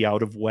see the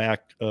out of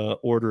whack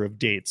order of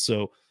dates.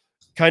 So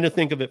kind of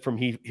think of it from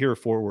here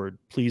forward.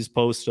 Please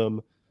post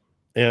them,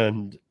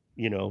 and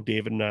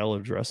David and I'll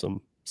address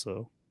them.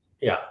 So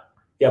yeah,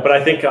 but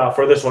I think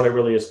for this one, it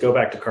really is go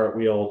back to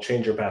Cartwheel,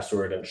 change your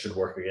password, and it should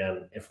work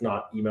again. If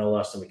not, email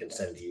us and we can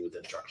send you the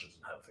instructions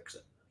on how to fix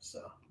it.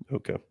 So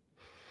okay.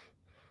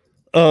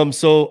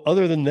 So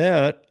other than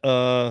that,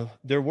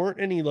 there weren't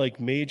any like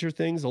major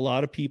things. A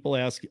lot of people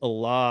asking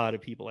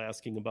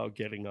about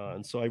getting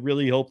on. So I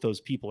really hope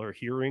those people are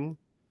hearing,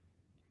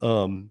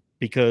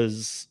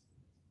 because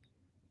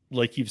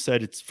like you've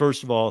said, it's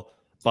first of all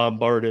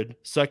bombarded.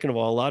 Second of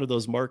all, a lot of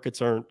those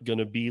markets aren't going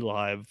to be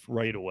live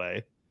right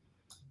away.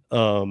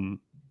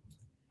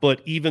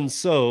 But even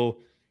so,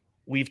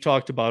 we've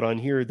talked about on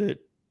here that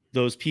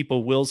those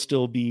people will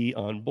still be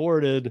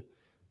onboarded.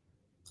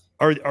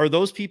 Are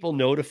those people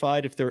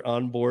notified if they're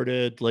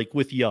onboarded? Like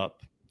with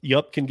Yup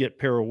can get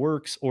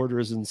ParaWorks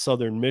orders in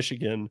Southern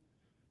Michigan,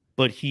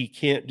 but he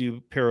can't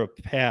do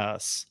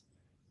ParaPass,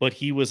 but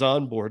he was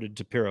onboarded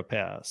to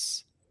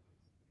ParaPass.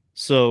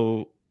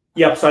 So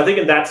yeah, so I think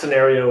in that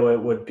scenario, it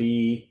would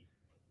be,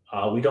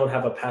 we don't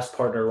have a pass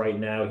partner right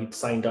now. He'd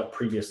signed up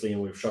previously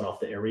and we've shut off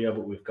the area,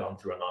 but we've gone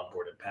through an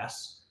onboarded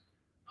pass.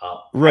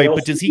 Right,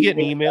 but does he get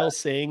an email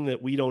saying that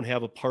we don't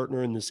have a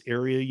partner in this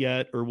area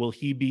yet, or will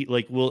he be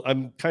like,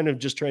 I'm kind of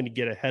just trying to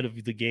get ahead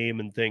of the game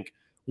and think,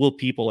 will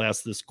people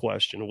ask this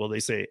question? Will they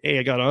say, hey,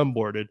 I got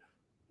onboarded,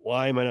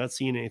 why am I not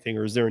seeing anything?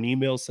 Or is there an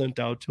email sent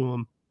out to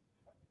them?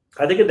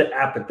 I think in the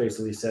app it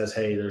basically says,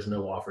 hey, there's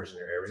no offers in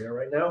your area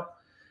right now.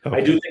 Okay. I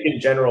do think in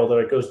general that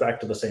it goes back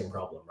to the same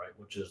problem, right?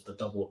 Which is the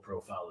double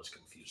profile is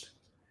confusing,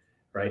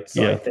 right?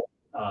 So I think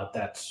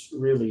that's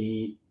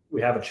really, we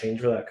have a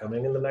change for that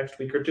coming in the next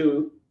week or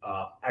two.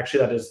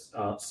 Actually, that is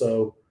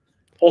so.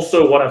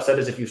 Also, what I've said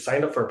is if you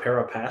sign up for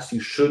Para Pass,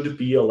 you should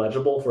be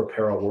eligible for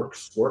Para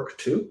Works work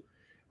too,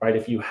 right?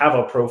 If you have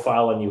a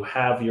profile and you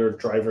have your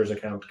driver's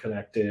account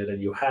connected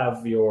and you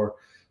have your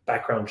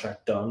background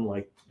check done,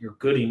 like you're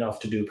good enough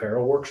to do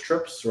Para Works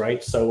trips,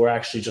 right? So we're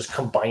actually just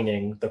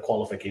combining the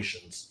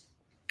qualifications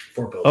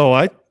for both. Oh,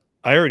 I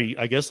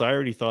guess I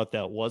already thought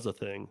that was a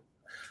thing.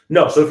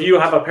 No, so if you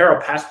have a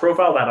Para Pass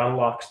profile that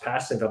unlocks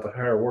Pass, and if you have a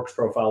Para Works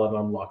profile that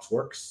unlocks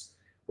Works,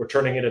 we're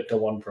turning it into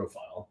one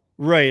profile.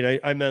 Right.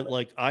 I meant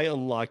like I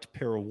unlocked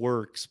Para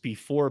Works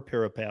before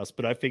Para Pass,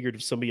 but I figured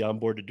if somebody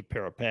onboarded to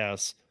Para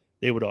Pass,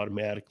 they would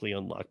automatically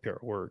unlock Para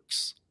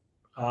Works.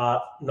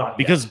 Not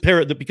because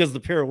yet. Because the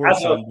Para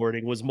Works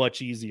onboarding was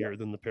much easier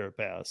than the Para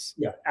Pass.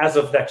 Yeah, as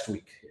of next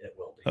week, it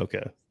will be.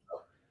 Okay.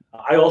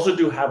 I also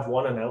do have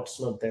one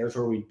announcement there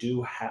where we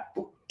do have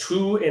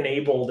to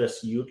enable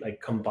this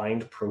like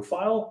combined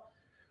profile.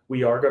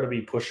 We are going to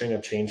be pushing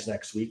a change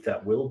next week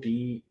that will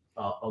be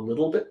a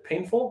little bit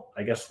painful.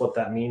 I guess what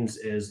that means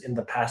is in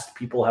the past,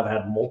 people have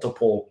had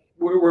multiple.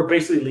 We're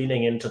basically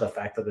leaning into the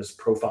fact that this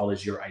profile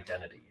is your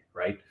identity,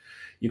 right?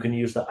 You can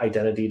use the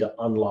identity to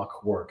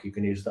unlock work. You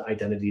can use the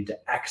identity to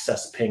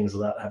access pings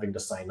without having to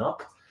sign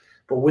up.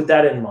 But with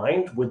that in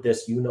mind, with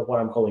this what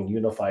I'm calling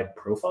unified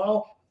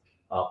profile,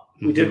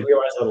 we did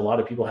realize that a lot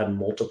of people had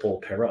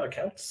multiple Para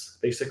accounts,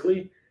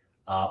 basically.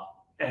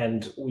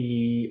 And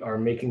we are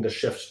making the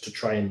shift to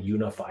try and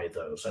unify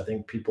those. I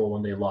think people,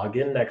 when they log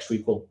in next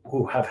week,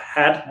 who have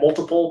had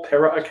multiple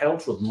Para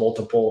accounts with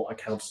multiple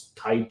accounts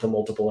tied to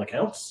multiple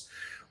accounts,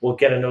 will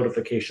get a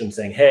notification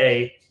saying,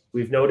 hey,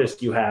 we've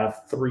noticed you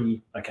have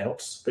 3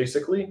 accounts,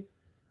 basically.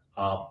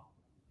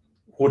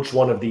 Which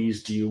one of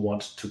these do you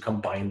want to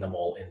combine them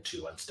all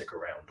into and stick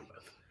around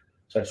with?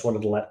 So I just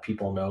wanted to let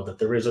people know that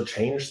there is a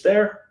change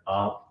there.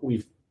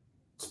 We've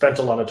spent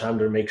a lot of time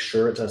to make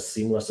sure it's as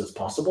seamless as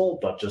possible,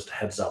 but just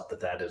heads up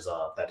that is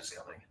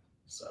coming.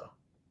 So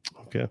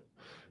okay.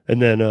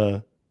 And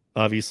then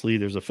obviously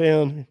there's a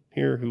fan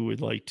here who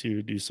would like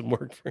to do some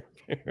work for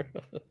him.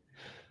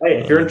 Hey,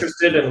 if you're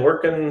interested in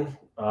working,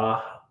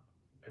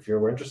 if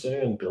you're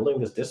interested in building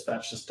this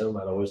dispatch system,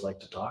 I'd always like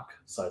to talk.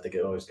 So I think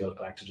it always goes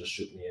back to just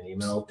shoot me an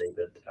email,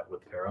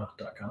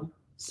 david@withpara.com.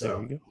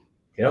 So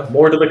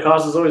more to the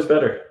cause is always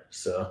better.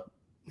 So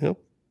yep.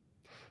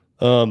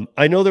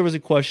 I know there was a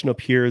question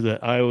up here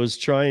that I was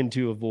trying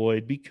to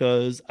avoid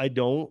because I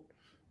know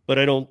we're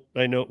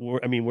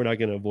not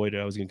going to avoid it.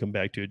 I was going to come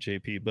back to it,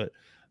 JP, but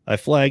I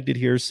flagged it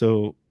here.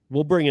 So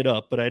we'll bring it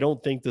up, but I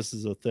don't think this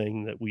is a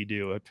thing that we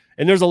do.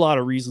 And there's a lot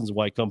of reasons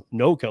why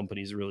no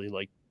companies really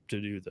like to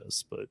do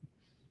this, but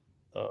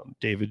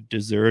David,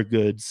 is there a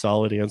good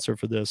solid answer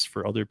for this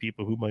for other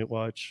people who might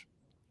watch?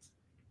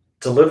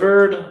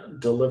 Delivered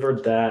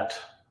that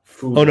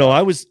food. Oh no,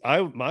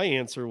 my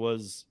answer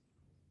was,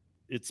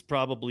 it's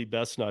probably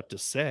best not to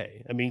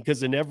say. I mean,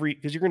 because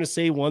you're going to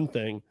say one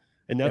thing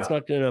and that's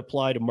not going to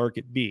apply to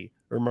market B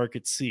or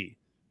market C.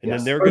 And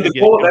then they're going to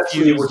get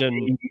confused.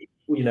 And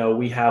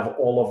we have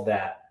all of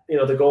that.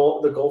 The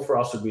goal for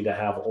us would be to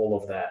have all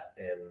of that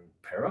in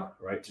Para,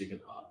 right? So you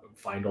can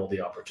find all the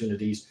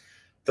opportunities.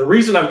 The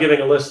reason I'm giving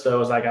a list, though,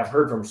 is like I've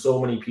heard from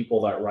so many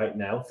people that right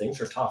now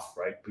things are tough,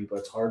 right?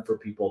 It's hard for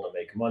people to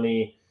make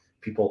money.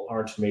 People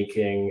aren't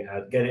making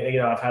I've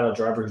had a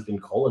driver who's been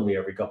calling me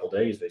every couple of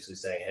days basically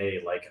saying,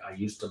 hey, like I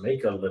used to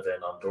make a living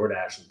on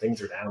DoorDash and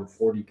things are down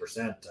 40%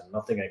 and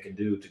nothing I can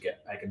do to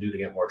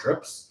get more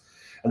trips.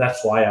 And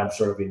that's why I'm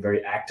sort of being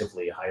very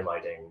actively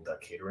highlighting the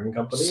catering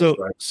companies.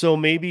 So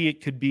maybe it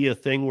could be a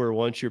thing where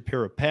once your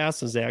Para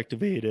Pass is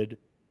activated,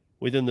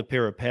 within the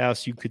Para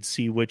Pass, you could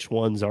see which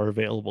ones are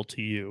available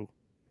to you.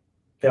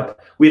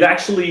 Yep.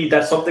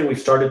 That's something we've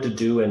started to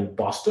do in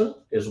Boston,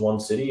 is one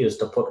city, is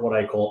to put what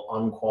I call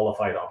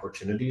unqualified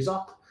opportunities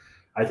up.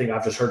 I think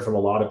I've just heard from a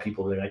lot of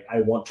people, they're like, I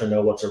want to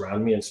know what's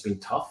around me, and it's been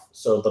tough.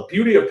 So the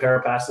beauty of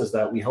Para Pass is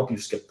that we help you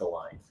skip the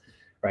line,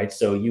 right?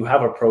 So you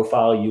have a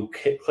profile, you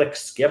click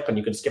skip and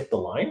you can skip the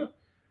line.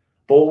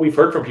 But what we've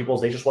heard from people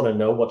is they just want to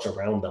know what's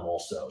around them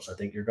also. So I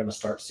think you're going to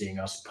start seeing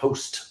us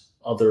post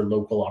other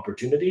local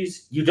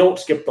opportunities. You don't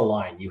skip the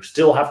line. You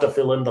still have to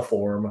fill in the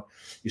form.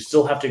 You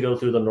still have to go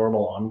through the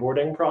normal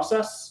onboarding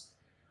process.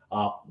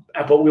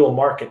 But we will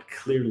mark it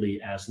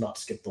clearly as not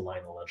skip the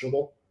line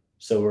eligible.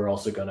 So we're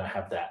also going to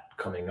have that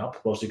coming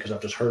up, mostly because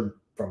I've just heard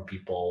from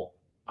people,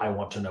 I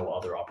want to know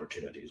other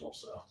opportunities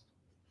also.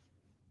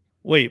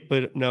 Wait,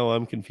 but now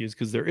I'm confused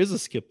because there is a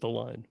skip the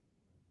line.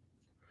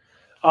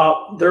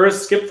 There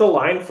is skip the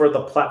line for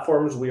the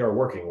platforms we are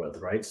working with,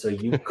 right? So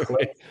you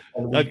click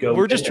and we go.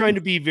 We're just trying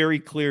to be very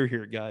clear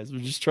here, guys. We're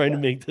just trying to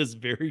make this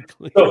very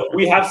clear. So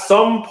we have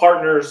some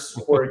partners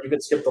where you can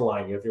skip the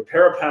line. You have your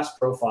Parapass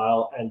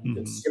profile and you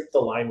can skip the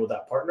line with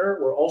that partner.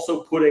 We're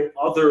also putting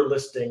other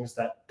listings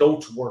that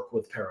don't work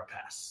with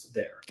Parapass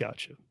there.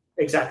 Gotcha.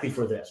 Exactly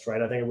for this,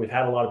 right? I think we've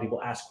had a lot of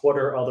people ask, what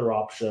are other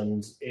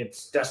options?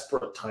 It's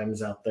desperate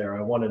times out there.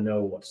 I want to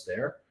know what's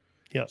there.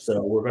 Yeah.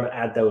 So we're going to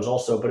add those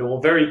also, but it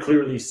will very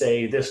clearly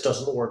say this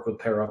doesn't work with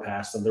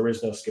Parapass and there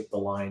is no skip the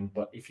line.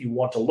 But if you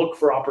want to look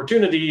for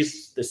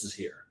opportunities, this is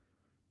here.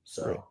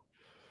 So, right.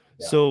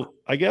 So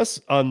I guess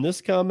on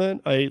this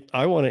comment,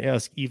 I want to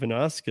ask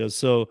Ivanaska.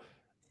 So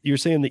you're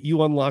saying that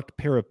you unlocked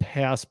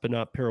Parapass, but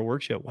not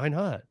Paraworks yet. Why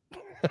not?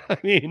 I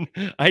mean,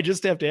 I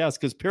just have to ask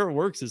because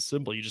Paraworks is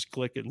simple. You just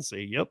click it and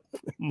say, yep.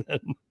 And then,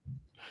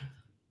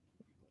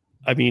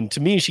 I mean, to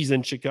me, she's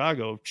in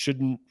Chicago.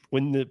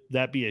 Wouldn't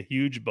that be a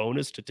huge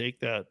bonus to take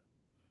that?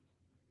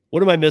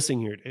 What am I missing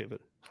here, David?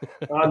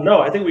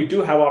 No, I think we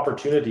do have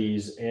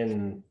opportunities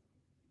in,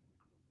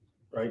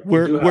 right?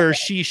 Where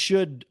she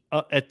should,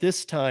 at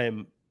this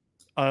time,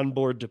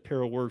 onboard to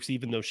Paraworks,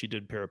 even though she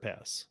did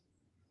Parapass.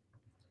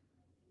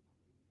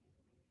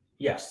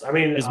 Yes, I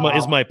mean, is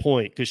my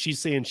point, because she's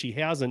saying she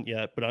hasn't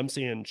yet, but I'm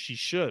saying she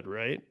should,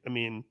 right? I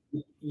mean,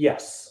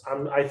 yes,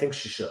 I think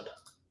she should.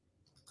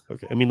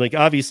 Okay. I mean, like,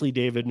 obviously,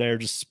 David and I are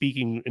just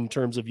speaking in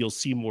terms of you'll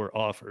see more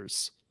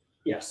offers.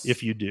 Yes.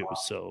 If you do.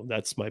 So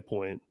that's my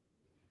point.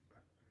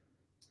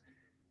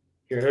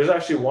 Here, there's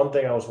actually one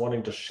thing I was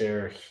wanting to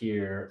share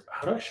here.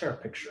 How do I share a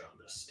picture on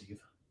this, Steve?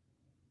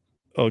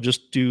 Oh,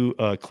 just do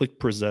click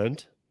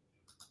present,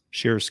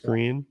 share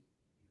screen.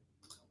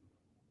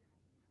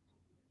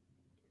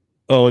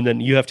 Oh, and then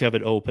you have to have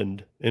it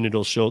opened and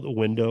it'll show the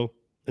window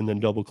and then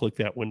double click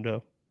that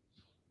window.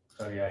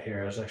 Oh, yeah.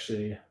 Here is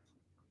actually.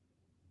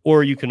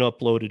 Or you can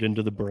upload it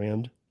into the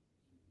brand.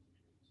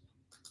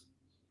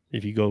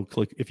 If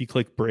you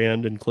click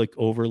brand and click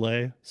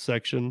overlay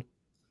section.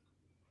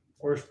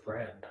 Where's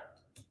brand?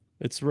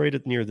 It's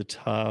right near the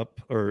top,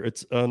 or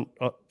it's on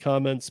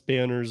comments,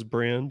 banners,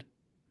 brand.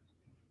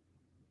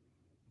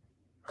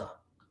 Huh.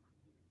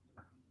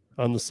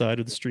 On the side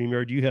of the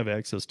StreamYard. You have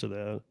access to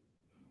that.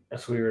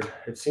 That's weird.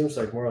 It seems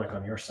like more like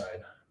on your side.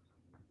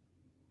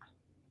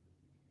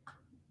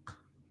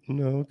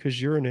 No,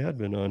 because you're an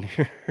admin on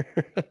here.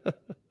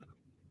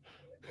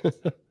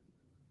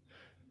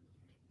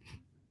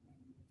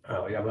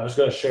 Oh, yeah, but I was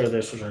going to share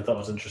this, which I thought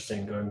was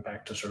interesting, going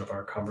back to sort of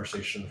our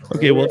conversation.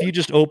 Okay, earlier. Well, if you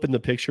just open the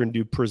picture and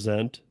do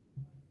present,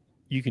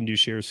 you can do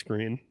share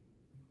screen.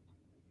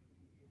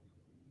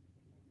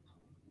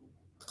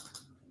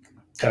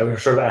 We were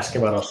sort of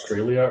asking about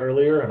Australia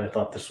earlier, and I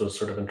thought this was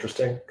sort of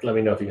interesting. Let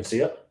me know if you can see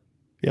it.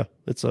 Yeah,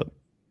 it's up.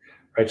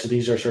 Right, so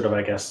these are sort of,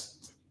 I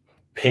guess,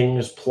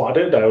 pings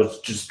plotted. I was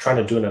just trying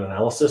to do an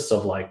analysis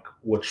of like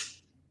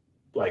which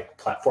like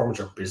platforms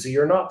are busy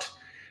or not.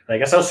 And I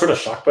guess I was sort of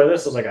shocked by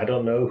this. I was like, I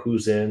don't know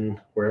who's in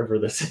wherever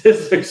this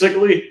is,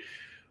 basically,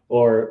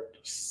 or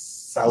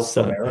South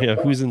America. Yeah,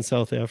 who's in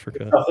South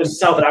Africa? This is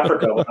South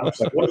Africa. I was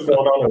like, what is going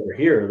on over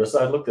here?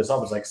 I looked this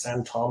up. It's like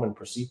San Tom and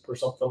Principe or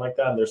something like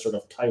that. And there's sort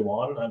of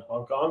Taiwan and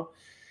Hong Kong.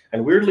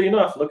 And weirdly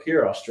enough, look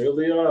here,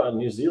 Australia and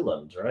New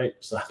Zealand, right?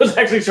 So I was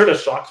actually sort of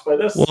shocked by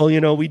this.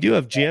 Well, we do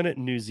have Janet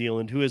in New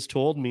Zealand who has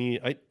told me,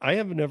 I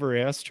have never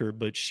asked her,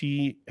 but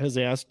she's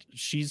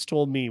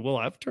told me, well,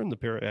 I've turned the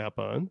Para app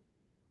on.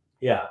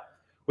 Yeah,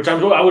 which I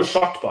was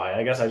shocked by.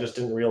 I guess I just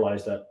didn't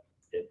realize that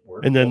it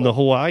worked. And then the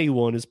Hawaii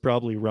one is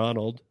probably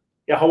Ronald.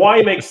 Yeah,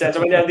 Hawaii makes sense.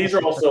 I mean, these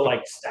are also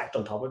like stacked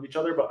on top of each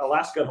other, but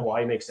Alaska and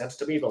Hawaii make sense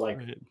to me. But like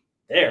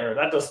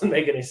that doesn't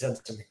make any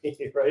sense to me,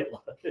 right?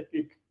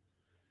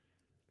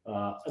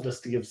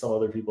 Just to give some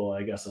other people,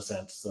 I guess, a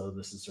sense. So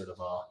this is sort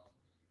of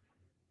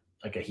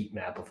like a heat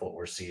map of what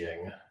we're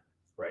seeing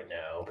right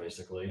now,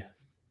 basically.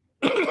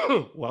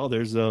 Wow,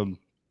 there's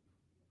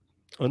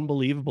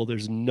unbelievable.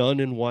 There's none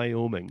in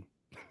Wyoming.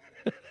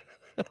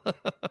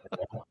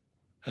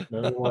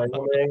 None in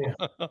Wyoming.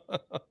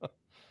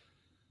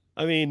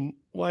 I mean,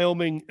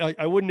 Wyoming,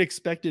 I wouldn't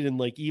expect it in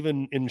like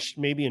even in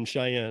maybe in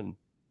Cheyenne,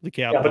 the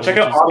capital. Yeah, but check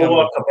out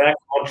Ottawa, Quebec,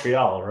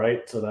 Montreal,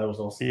 right? So that was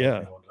also.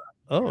 Yeah.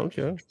 Oh,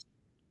 okay.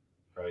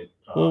 Right.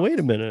 Well, wait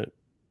a minute.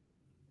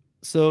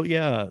 So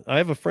yeah, I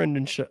have a friend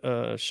in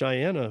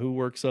Cheyenne who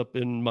works up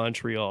in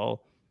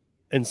Montreal,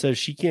 and says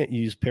she can't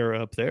use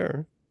Para up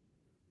there.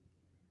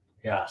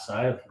 Yeah,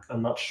 so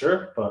I'm not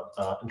sure, but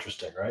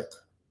interesting, right?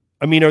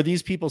 I mean, are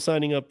these people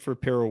signing up for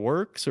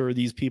Paraworks, or are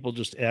these people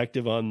just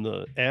active on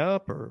the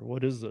app, or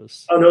what is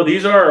this? Oh no,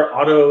 these are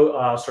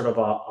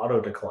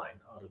auto decline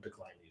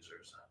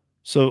users.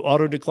 So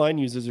auto decline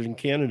users in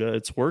Canada,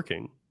 it's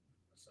working.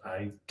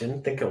 I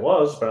didn't think it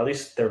was, but at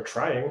least they're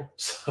trying.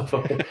 So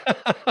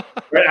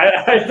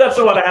right, that's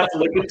what I have to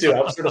look into.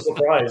 I'm sort of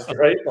surprised,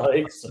 right?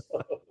 Like,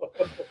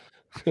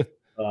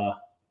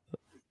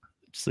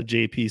 so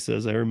JP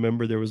says, I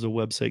remember there was a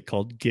website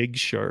called Gig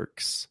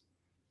Sharks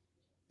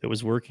that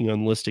was working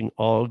on listing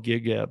all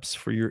gig apps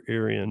for your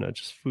area, not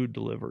just food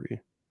delivery.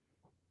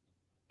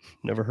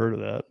 Never heard of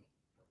that.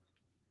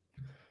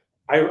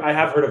 I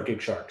have heard of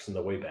Gig Sharks in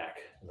the way back.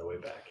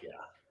 Yeah.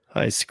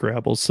 Hi,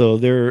 Scrabble. So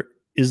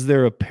is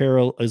there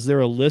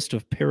a list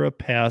of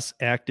Parapass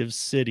active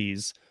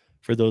cities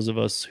for those of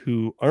us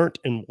who aren't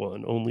in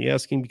one? Only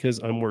asking because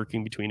I'm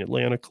working between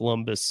Atlanta,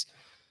 Columbus,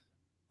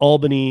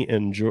 Albany,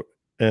 and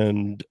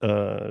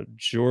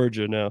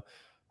Georgia now.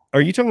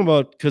 Are you talking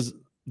about, because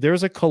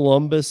there's a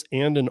Columbus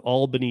and an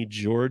Albany,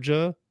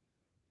 Georgia?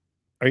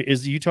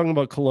 Is you talking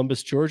about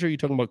Columbus, Georgia? Or are you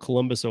talking about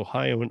Columbus,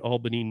 Ohio, and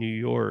Albany, New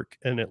York,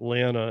 and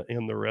Atlanta,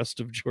 and the rest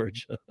of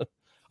Georgia?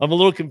 I'm a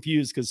little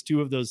confused because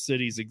 2 of those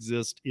cities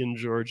exist in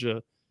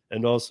Georgia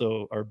and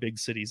also are big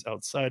cities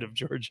outside of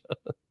Georgia.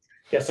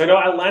 Yeah, so I know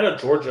Atlanta,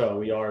 Georgia,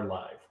 we are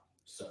live.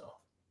 So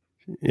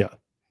yeah,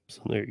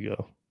 so there you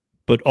go.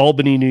 But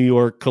Albany, New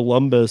York,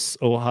 Columbus,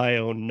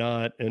 Ohio,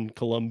 not, and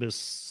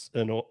Columbus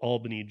and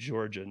Albany,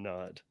 Georgia,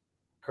 not.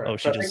 correct. Oh,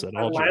 she just said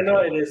all Atlanta,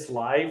 Georgia. it is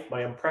live.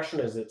 My impression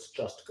is it's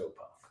just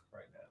GoPuff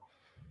right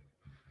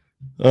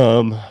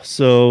now.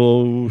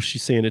 So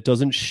she's saying it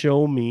doesn't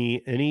show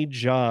me any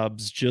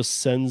jobs, just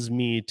sends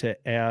me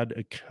to add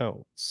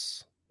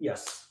accounts.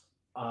 Yes.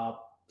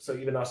 So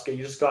even Oscar,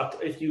 you just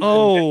got if you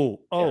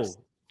yes.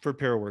 For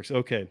Paraworks.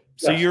 Okay.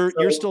 So yes.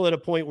 you're still at a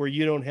point where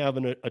you don't have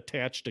an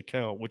attached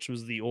account, which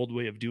was the old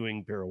way of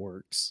doing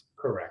Paraworks.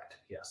 Correct.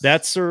 Yes.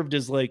 That served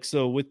as like,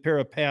 so with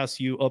Parapass,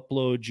 you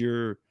upload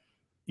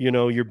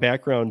your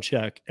background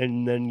check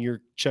and then you're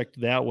checked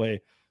that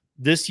way.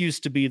 This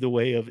used to be the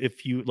way of,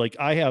 if you like,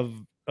 I have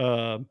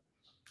I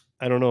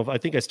don't know if I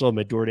think I still have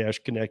my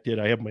DoorDash connected.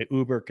 I have my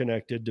Uber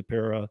connected to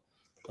Para.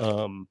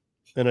 And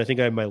I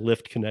think I have my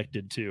Lyft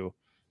connected too.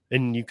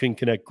 And you can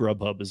connect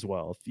Grubhub as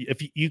well.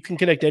 If you can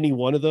connect any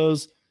one of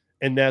those,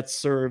 and that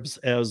serves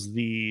as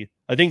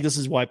I think this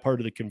is why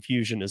part of the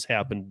confusion has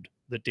happened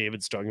that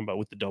David's talking about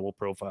with the double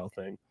profile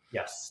thing.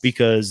 Yes.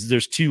 Because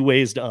there's 2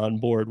 ways to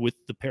onboard with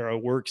the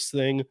Paraworks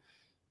thing.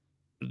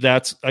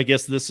 I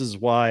guess this is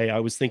why I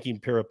was thinking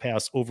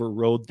Parapass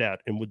overrode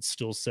that and would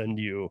still send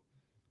you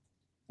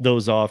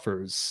those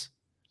offers.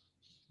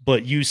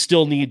 But you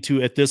still need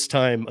to, at this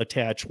time,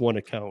 attach 1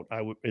 account,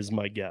 is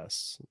my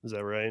guess. Is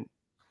that right?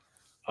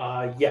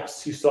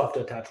 Yes, you still have to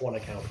attach 1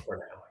 account for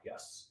now.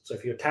 Yes. So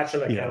if you attach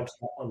an account,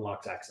 that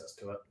unlocks access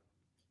to it.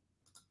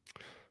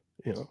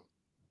 Yeah.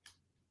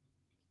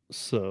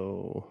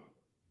 So,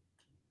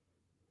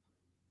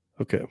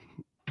 okay.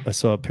 I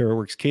saw a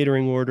Paraworks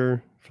catering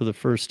order for the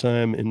first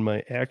time in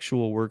my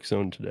actual work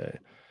zone today.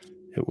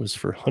 It was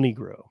for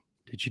Honeygrow.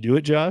 Did you do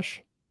it,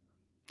 Josh?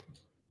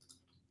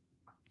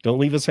 Don't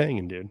leave us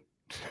hanging, dude.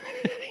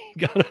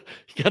 you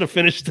gotta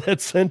finish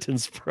that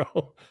sentence,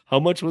 bro. How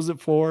much was it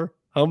for?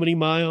 How many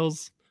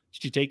miles?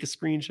 Did you take a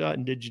screenshot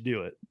and did you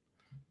do it?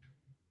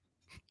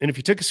 And if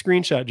you took a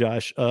screenshot,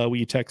 Josh, will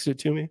you text it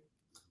to me?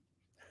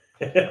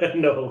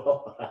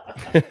 No.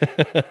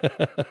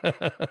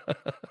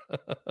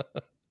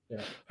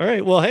 Yeah. All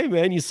right. Well, hey,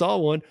 man, you saw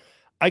one.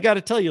 I got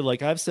to tell you,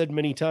 like I've said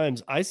many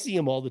times, I see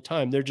them all the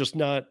time. They're just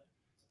not.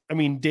 I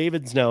mean,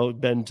 David's now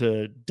been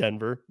to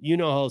Denver. You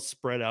know how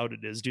spread out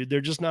it is, dude.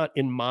 They're just not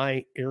in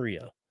my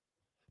area.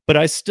 But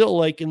I still,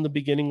 like in the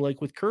beginning,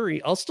 like with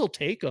Curry, I'll still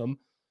take them.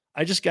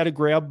 I just got to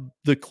grab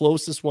the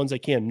closest ones I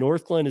can.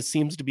 Northglenn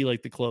seems to be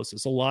like the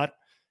closest. A lot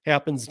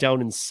happens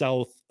down in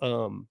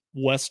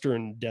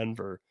western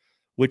Denver,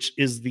 which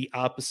is the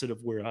opposite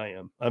of where I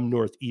am. I'm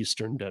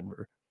northeastern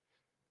Denver.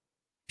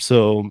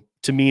 So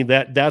to me,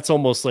 that's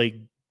almost like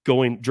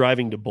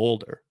driving to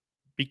Boulder,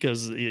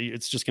 because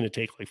it's just going to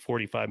take like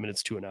 45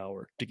 minutes to an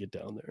hour to get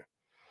down there.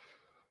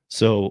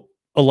 So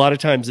a lot of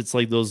times it's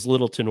like those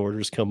Littleton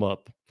orders come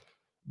up.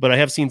 But I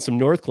have seen some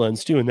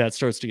Northglens too, and that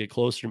starts to get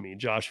closer to me.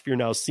 Josh, if you're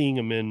now seeing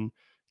them in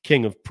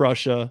King of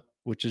Prussia,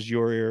 which is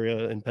your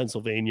area in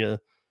Pennsylvania,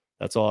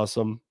 that's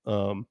awesome.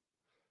 I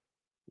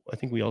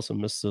think we also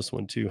missed this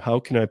one too.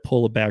 How can I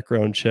pull a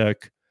background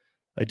check?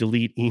 I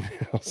delete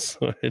emails.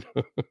 So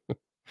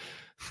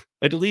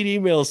I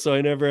delete emails so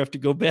I never have to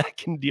go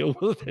back and deal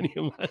with any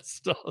of my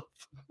stuff.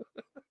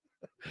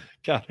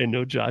 God, I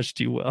know Josh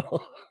too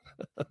well.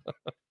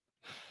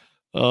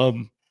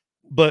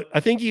 But I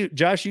think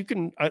Josh, you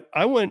can,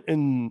 I went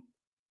and,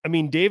 I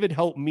mean, David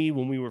helped me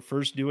when we were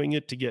first doing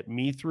it to get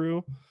me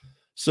through.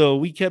 So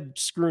we kept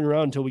screwing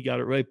around until we got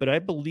it right. But I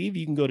believe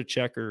you can go to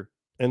Checker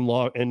and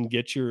log and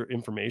get your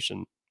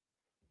information.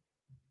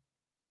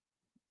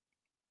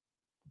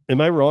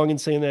 Am I wrong in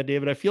saying that,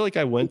 David? I feel like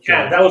I went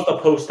there. That was the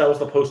post. That was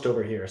the post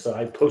over here. So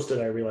I posted,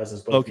 I realized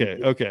it's both.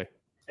 Okay.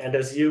 And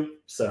as you,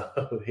 so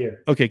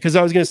here. Okay, because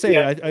I was going to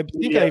say, I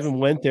think I even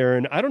went there,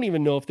 and I don't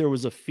even know if there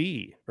was a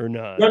fee or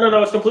not.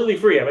 No, it's completely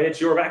free. I mean, it's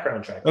your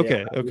background check.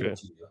 Okay.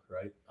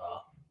 Right.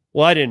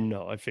 Well, I didn't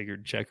know. I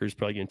figured Checker's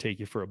probably going to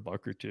take you for $1 or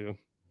 $2.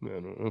 I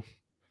don't know.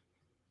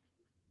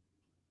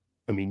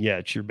 I mean, yeah,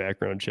 it's your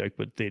background check,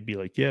 but they'd be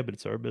like, yeah, but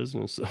it's our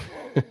business.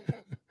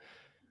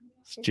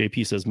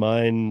 JP says,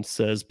 mine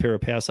says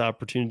Parapass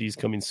opportunities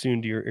coming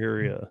soon to your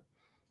area.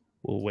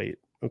 We'll wait.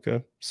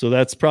 Okay. So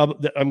that's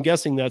probably, I'm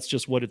guessing that's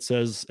just what it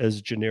says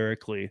as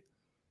generically.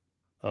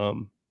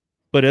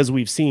 But as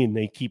we've seen,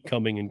 they keep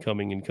coming and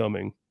coming and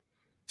coming.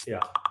 Yeah.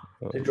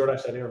 Hey,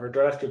 DoorDash said here, for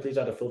DoorDash, can you please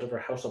add a filter for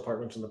house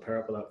apartments in the pair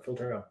up without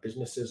filtering out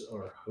businesses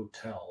or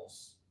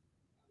hotels?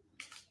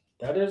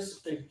 That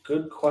is a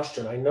good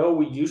question. I know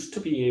we used to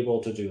be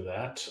able to do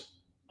that.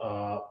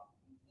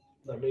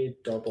 Let me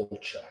double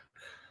check.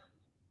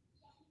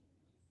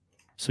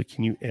 So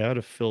can you add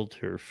a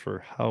filter for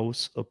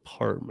house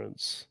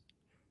apartments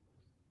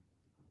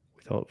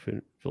without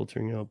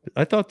filtering out?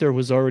 I thought there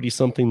was already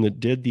something that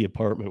did the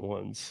apartment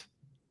ones,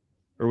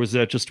 or was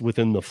that just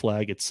within the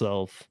flag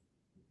itself?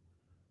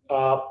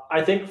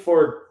 I think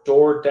for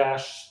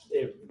DoorDash,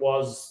 it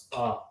was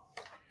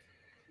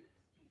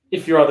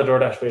if you're on the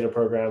DoorDash beta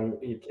program,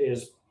 it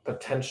is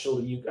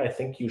potentially. I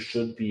think you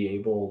should be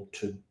able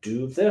to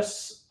do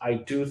this. I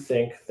do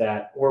think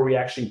that where we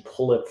actually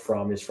pull it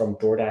from is from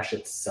DoorDash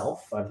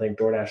itself. I think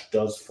DoorDash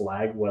does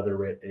flag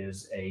whether it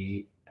is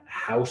a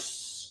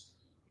house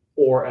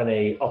or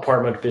an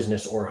apartment,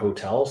 business, or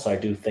hotel. So I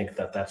do think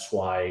that that's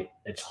why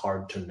it's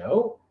hard to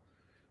know.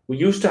 We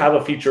used to have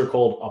a feature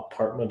called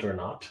apartment or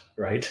not,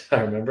 right?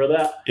 I remember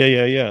that.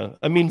 Yeah.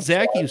 I mean,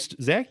 Zach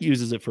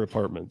uses it for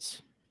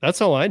apartments. That's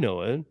how I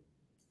know it.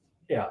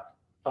 Yeah.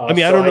 I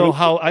mean, I don't know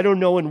how. I don't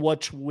know in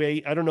which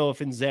way. I don't know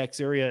if in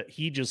Zach's area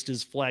he just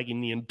is flagging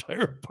the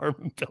entire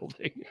apartment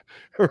building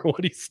or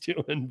what he's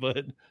doing,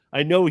 but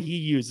I know he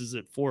uses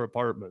it for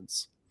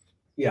apartments.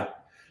 Yeah.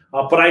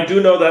 But I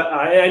do know that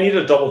I need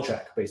to double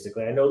check,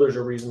 basically. I know there's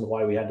a reason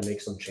why we had to make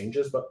some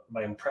changes, but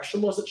my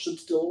impression was it should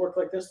still work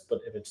like this.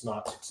 But if it's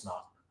not, it's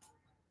not.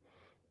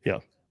 Yeah.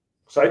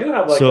 So I do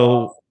have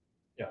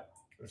yeah,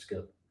 that's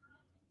good.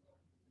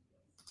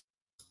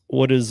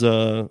 What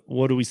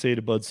do we say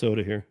to Bud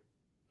Soda here?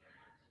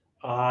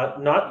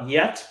 Not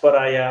yet, but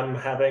I am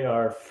having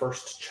our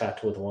first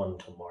chat with one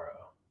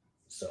tomorrow.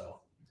 So.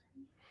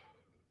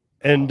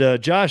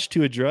 And Josh,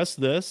 to address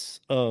this,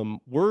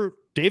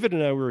 David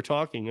and I were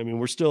talking. I mean,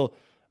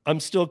 I'm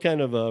still kind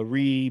of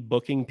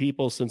rebooking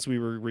people since we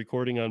were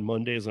recording on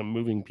Mondays. I'm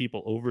moving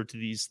people over to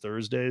these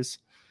Thursdays.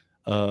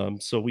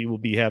 So we will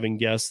be having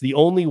guests. The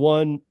only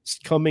one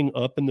coming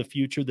up in the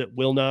future that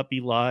will not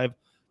be live,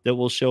 that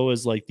will show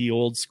as like the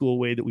old school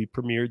way that we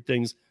premiered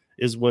things,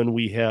 is when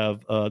we have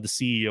the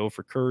CEO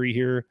for Curry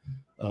here.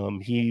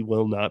 He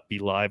will not be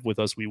live with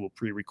us. We will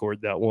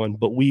pre-record that one,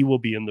 but we will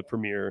be in the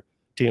premiere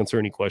to answer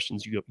any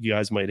questions you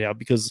guys might have,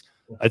 because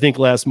I think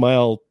Last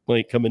Mile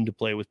might come into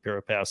play with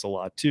Parapass a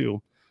lot too.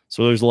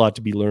 So there's a lot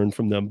to be learned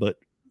from them. But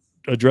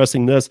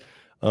addressing this,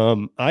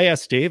 I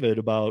asked David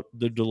about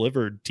the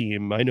delivered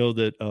team. I know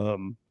that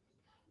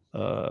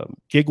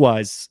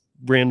Gigwise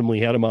randomly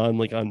had him on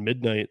like on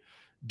midnight.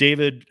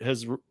 David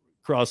has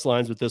crossed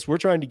lines with this. We're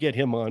trying to get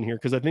him on here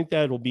because I think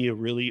that'll be a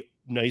really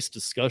nice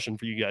discussion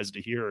for you guys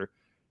to hear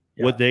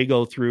what they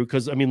go through.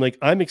 Because I mean, like,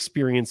 I'm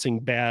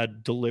experiencing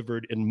bad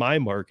delivered in my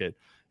market,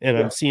 and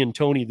I'm seeing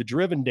Tony, the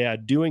driven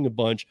dad, doing a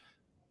bunch.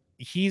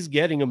 He's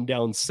getting them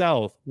down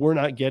south. We're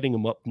not getting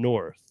them up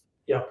north.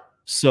 Yeah.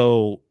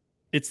 So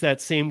it's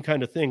that same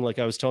kind of thing. Like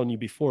I was telling you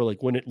before,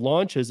 like when it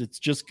launches,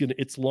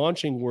 it's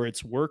launching where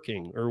it's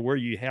working or where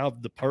you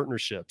have the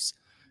partnerships.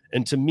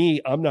 And to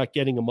me, I'm not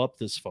getting them up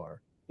this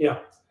far. Yeah.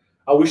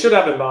 We should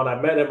have him on.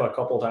 I've met him a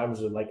couple of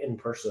times like in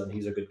person.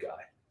 He's a good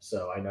guy.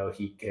 So I know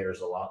he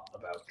cares a lot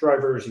about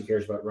drivers. He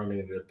cares about running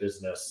a good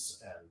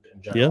business, and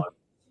in general, I've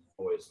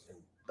always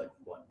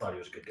thought he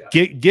was a good guy.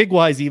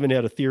 Gigwise even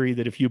had a theory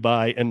that if you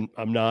buy, and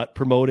I'm not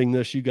promoting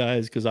this, you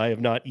guys, because I have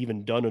not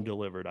even done a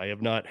delivered. I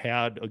have not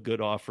had a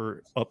good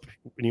offer up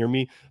near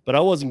me, but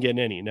I wasn't getting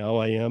any. Now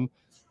I am.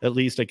 At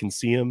least I can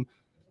see him.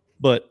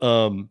 But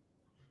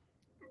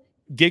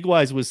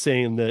Gigwise was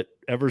saying that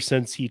ever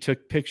since he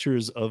took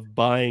pictures of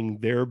buying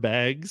their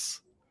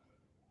bags,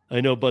 I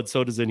know Bud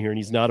Soda's in here and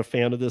he's not a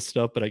fan of this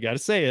stuff, but I got to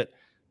say it.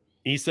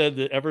 He said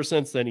that ever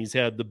since then, he's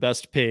had the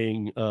best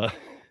paying. Yeah.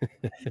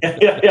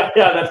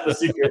 That's the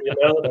secret.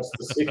 That's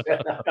the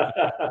secret.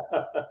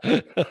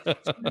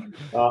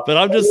 But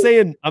I'm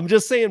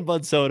just saying,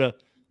 Bud Soda,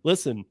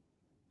 listen,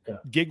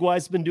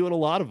 Gigwise's been doing a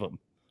lot of them.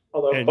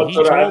 Although, and Bud he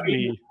Soda, told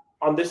me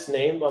on this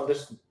thing,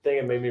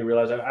 it made me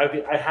realize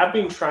I have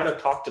been trying to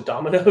talk to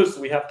Domino's.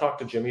 We have talked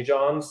to Jimmy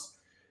John's.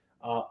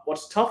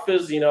 What's tough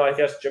is, I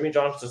guess Jimmy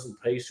John's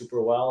doesn't pay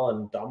super well,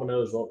 and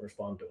Domino's won't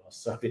respond to us.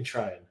 So I've been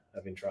trying.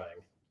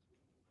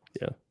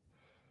 Yeah.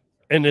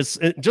 And it's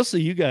just so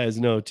you guys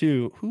know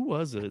too, who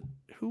was it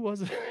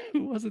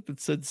that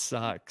said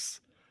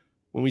socks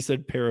when we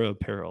said para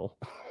apparel?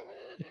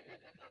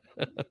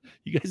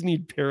 You guys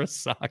need para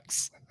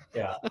socks.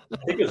 Yeah, I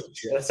think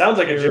it sounds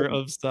like a pair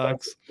of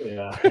socks.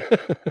 Yeah.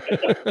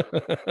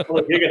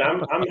 Well, Gigan,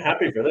 I'm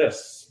happy for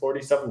this.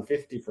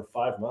 $47.50 for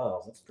 5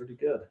 miles. That's pretty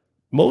good.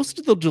 Most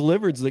of the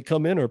delivereds that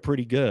come in are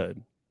pretty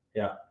good.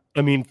 Yeah.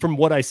 I mean, from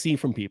what I see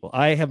from people,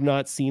 I have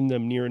not seen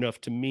them near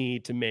enough to me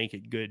to make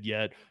it good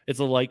yet. It's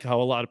like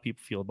how a lot of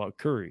people feel about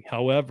Curry.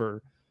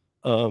 However,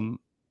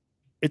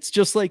 it's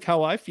just like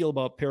how I feel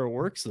about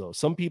Paraworks, though.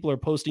 Some people are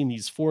posting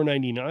these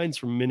 $4.99s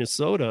from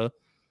Minnesota,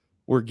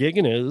 where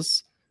Gigan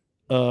is,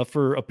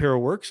 for a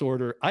Paraworks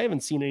order. I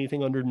haven't seen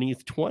anything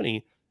underneath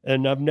 20,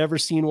 and I've never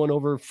seen one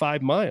over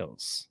 5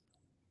 miles.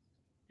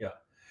 Yeah.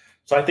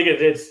 So I think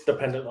it's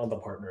dependent on the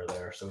partner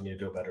there. So we need to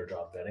do a better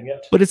job vetting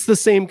it. But it's the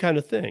same kind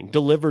of thing.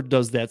 Delivered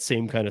does that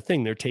same kind of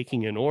thing. They're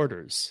taking in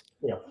orders.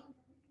 Yeah.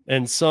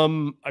 And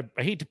some, I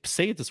hate to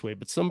say it this way,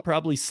 but some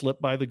probably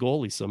slip by the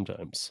goalie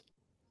sometimes.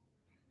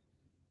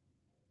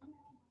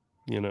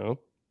 You know,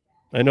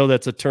 I know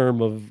that's a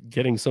term of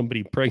getting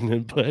somebody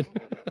pregnant, but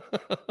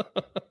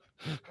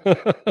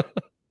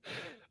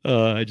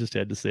I just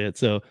had to say it.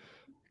 So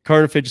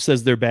Carnifage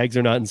says their bags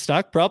are not in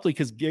stock, probably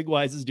because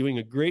Gigwise is doing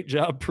a great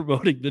job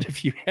promoting that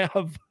if you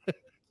have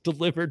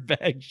delivered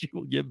bags, you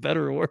will get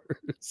better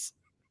orders.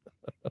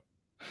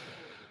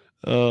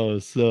 I'm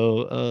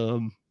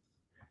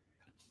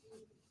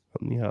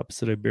the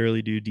opposite. I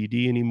barely do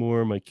DD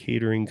anymore. My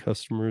catering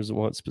customers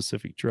want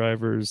specific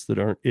drivers that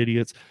aren't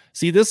idiots.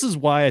 See, this is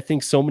why I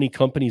think so many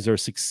companies are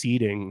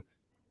succeeding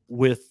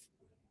with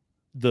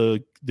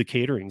the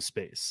catering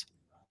space,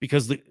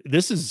 because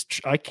this is,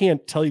 I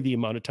can't tell you the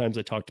amount of times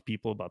I talk to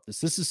people about this.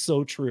 This is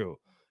so true.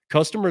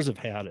 Customers have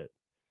had it.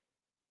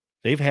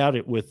 They've had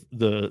it with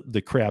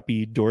the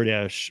crappy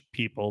DoorDash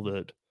people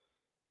that,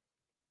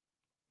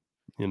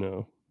 you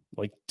know,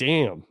 like,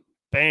 damn,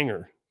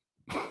 banger.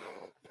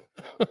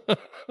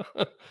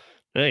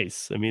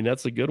 Nice. I mean,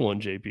 that's a good one,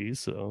 JP.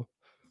 So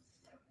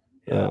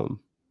yeah,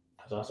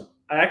 that's awesome.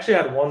 I actually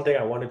had one thing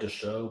I wanted to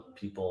show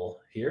people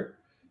here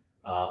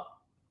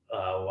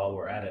while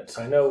we're at it.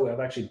 So I know I've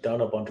actually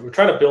done a bunch. We're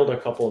trying to build a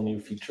couple of new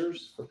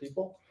features for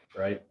people,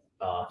 right?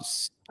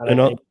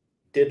 And I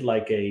did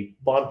like a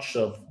bunch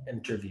of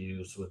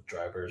interviews with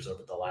drivers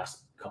over the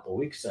last couple of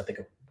weeks. I think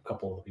a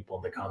couple of the people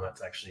in the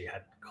comments actually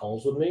had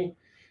calls with me.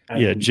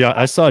 And yeah,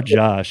 I saw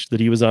Josh that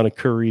he was on a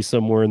curry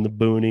somewhere in the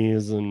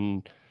boonies,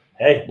 and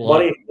hey,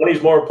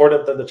 money's more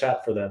important than the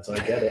chat for that, so I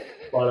get it.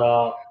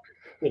 But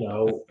you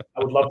know,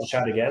 I would love to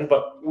chat again.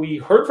 But we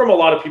heard from a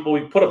lot of people.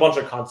 We put a bunch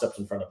of concepts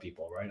in front of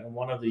people, right? And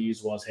one of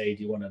these was, hey,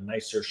 do you want a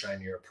nicer,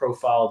 shinier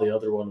profile? The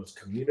other one was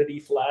community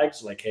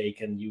flags, like, hey,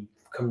 can you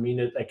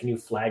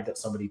flag that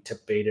somebody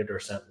tip baited or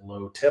sent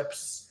low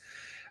tips?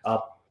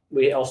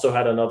 We also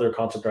had another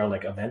concept around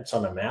like events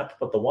on a map,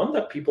 but the one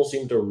that people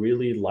seem to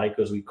really like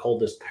was, we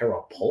called this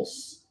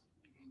Parapulse.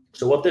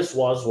 So what this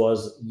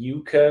was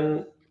you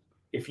can,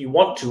 if you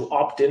want to,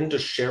 opt into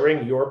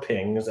sharing your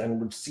pings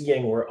and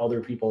seeing where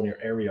other people in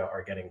your area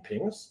are getting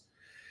pings.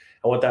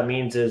 And what that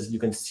means is you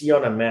can see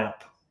on a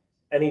map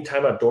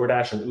anytime a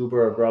DoorDash, an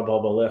Uber, a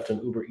Grubhub, a Lyft,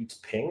 an Uber Eats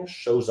ping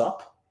shows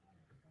up,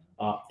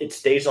 it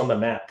stays on the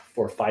map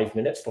for 5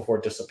 minutes before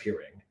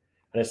disappearing.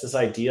 And it's this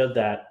idea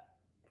that,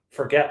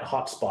 forget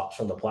hotspots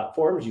from the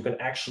platforms, you can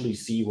actually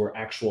see where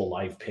actual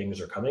live pings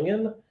are coming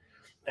in.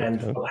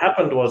 And what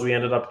happened was we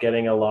ended up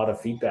getting a lot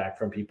of feedback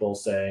from people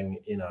saying,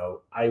 you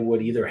know, I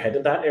would either head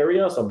in that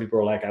area. Some people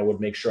are like, I would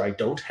make sure I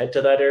don't head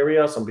to that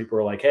area. Some people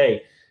are like,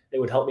 hey, it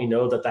would help me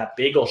know that that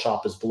bagel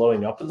shop is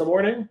blowing up in the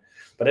morning.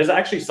 But it's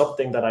actually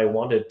something that I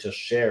wanted to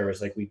share,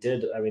 is like, we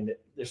did, I mean,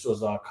 this was,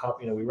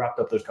 you know, we wrapped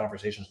up those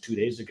conversations 2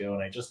 days ago,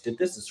 and I just did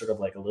this as sort of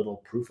like a little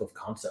proof of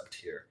concept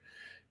here,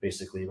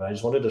 basically. But I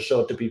just wanted to show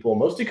it to people,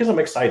 mostly because I'm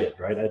excited,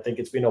 right? I think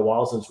it's been a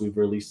while since we've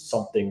released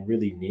something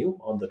really new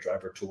on the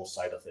driver tool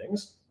side of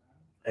things.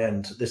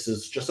 And this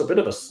is just a bit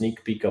of a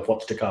sneak peek of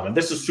what's to come. And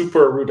this is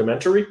super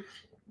rudimentary.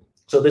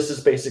 So this is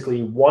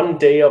basically 1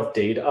 day of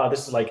data.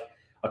 This is like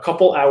a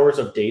couple hours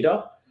of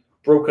data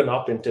broken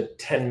up into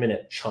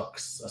 10-minute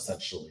chunks,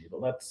 essentially.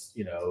 But let's,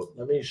 you know,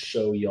 let me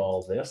show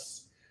y'all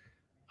this.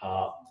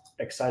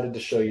 Excited to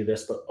show you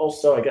this, but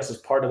also I guess as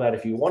part of that,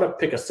 if you want to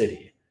pick a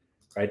city,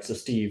 right? So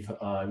Steve,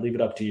 leave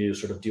it up to you.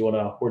 Sort of,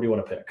 where do you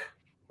want to pick?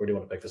 Where do you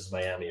want to pick? This is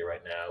Miami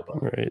right now,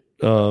 but right.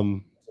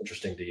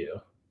 Interesting to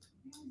you.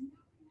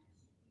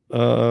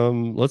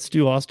 Let's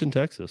do Austin,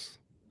 Texas.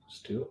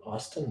 Let's do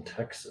Austin,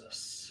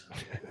 Texas.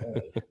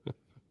 Okay.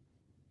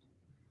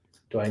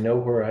 Do I know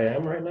where I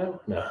am right now?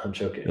 No, I'm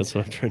joking. That's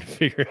what I'm trying to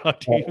figure out.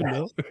 Do you even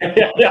know?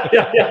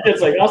 yeah.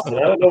 It's like, Austin,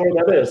 I don't know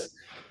where that is.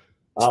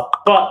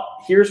 But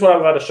here's what I'm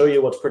about to show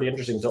you, what's pretty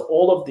interesting. So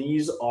all of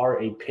these are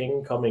a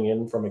ping coming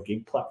in from a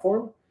gig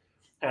platform.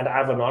 And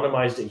I've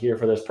anonymized it here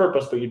for this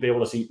purpose, but you'd be able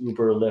to see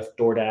Uber, Lyft,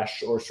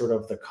 DoorDash, or sort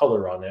of the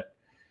color on it.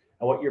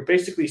 And what you're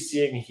basically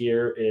seeing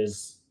here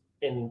is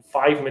in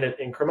 5-minute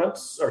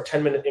increments or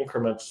 10-minute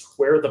increments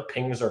where the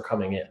pings are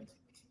coming in,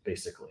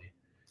 basically.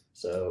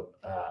 So,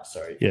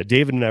 sorry. Yeah,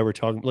 David and I were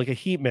talking like a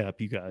heat map,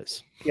 you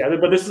guys. Yeah,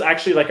 but this is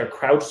actually like a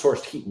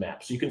crowdsourced heat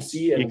map. So you can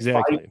see in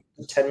 5 to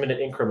 10-minute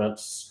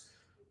increments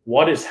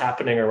what is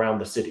happening around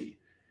the city.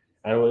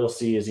 And what you'll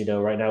see is, you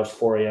know, right now it's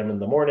 4 a.m. in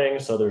the morning,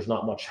 so there's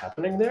not much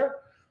happening there.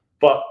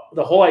 But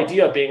the whole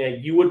idea being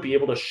that you would be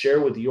able to share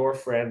with your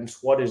friends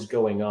what is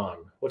going on.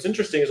 What's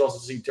interesting is also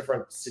to see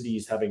different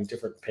cities having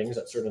different pings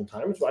at certain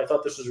times. But I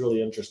thought this was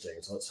really interesting.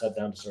 So let's head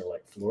down to sort of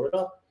like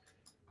Florida,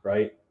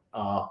 right?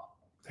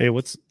 Hey,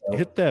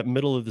 hit that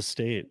middle of the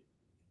state,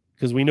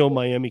 because we know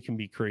Miami can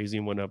be crazy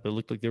and whatnot, but it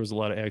looked like there was a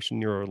lot of action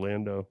near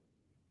Orlando.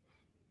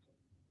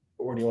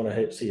 Where do you want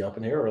to see up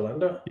in here,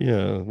 Orlando?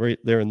 Yeah, right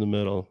there in the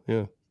middle.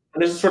 Yeah.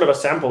 And this is sort of a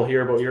sample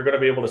here, but what you're going to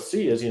be able to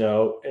see is, you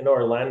know, in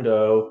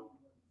Orlando,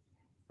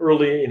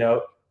 early, you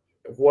know,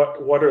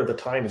 what are the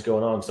times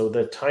going on? So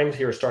the times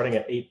here are starting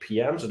at 8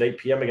 p.m. So at 8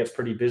 p.m. it gets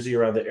pretty busy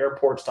around the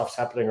airport. Stuff's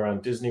happening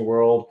around Disney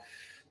World.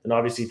 And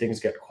obviously things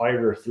get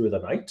quieter through the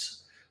night.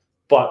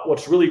 But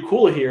what's really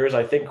cool here is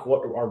I think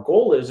what our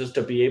goal is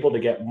to be able to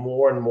get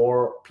more and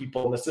more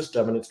people in the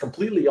system, and it's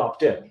completely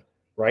opt-in,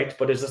 right?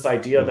 But it's this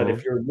idea that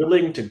if you're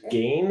willing to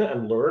gain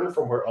and learn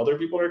from where other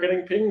people are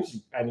getting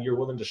pings and you're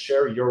willing to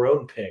share your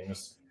own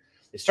pings,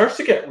 it starts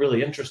to get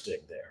really interesting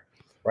there,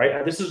 right?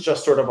 And this is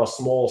just sort of a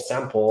small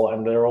sample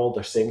and they're all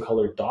the same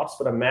colored dots,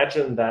 but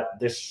imagine that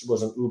this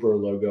was an Uber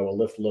logo, a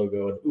Lyft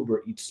logo, an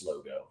Uber Eats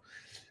logo.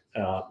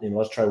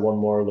 Let's try one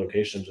more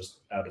location just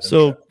out of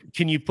So interest.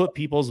 can you put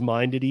people's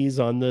mind at ease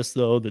on this,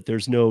 though, that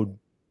there's no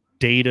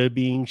data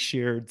being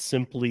shared,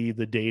 simply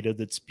the data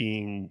that's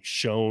being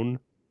shown?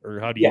 Or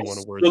how do you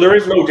want to word so that? there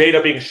is no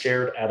data being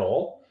shared at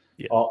all.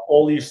 Yeah.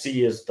 All you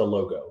see is the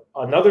logo.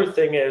 Another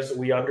thing is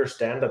we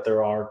understand that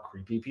there are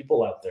creepy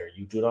people out there.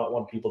 You do not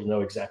want people to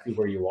know exactly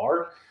where you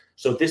are.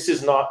 So this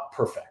is not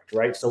perfect,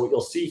 right? So what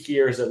you'll see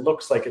here is it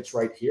looks like it's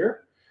right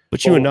here.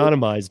 But you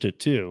anonymized it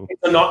too.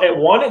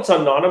 One, it's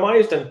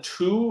anonymized, and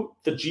two,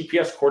 the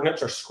GPS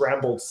coordinates are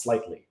scrambled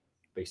slightly,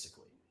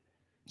 basically.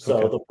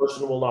 So the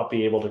person will not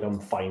be able to come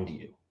find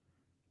you.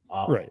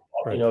 Right.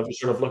 If you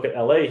sort of look at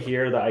LA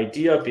here, the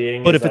idea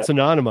being... But if it's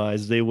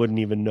anonymized, they wouldn't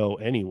even know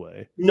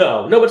anyway.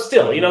 No, but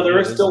still, there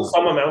is still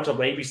some amount of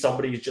maybe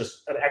somebody's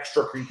just an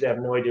extra creep. They have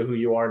no idea who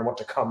you are and want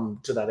to come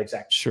to that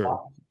exact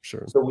spot.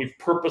 Sure. So we've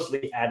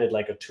purposely added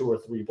like a 2 or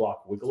 3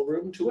 block wiggle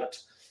room to it.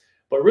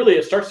 But really,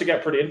 it starts to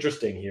get pretty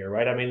interesting here,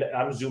 right? I mean,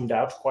 I'm zoomed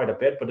out quite a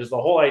bit, but the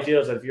whole idea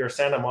is that if you're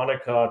Santa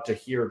Monica to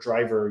here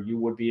driver, you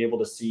would be able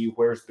to see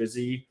where's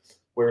busy,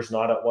 where's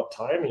not at what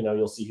time.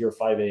 You'll see here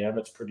 5 a.m.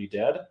 It's pretty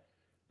dead.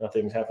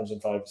 Nothing happens in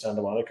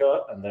Santa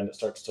Monica, and then it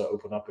starts to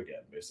open up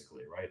again,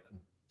 basically, right? And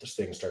just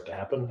things start to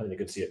happen, and you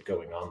can see it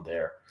going on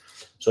there.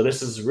 So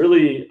this is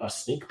really a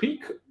sneak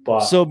peek. But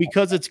so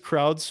because it's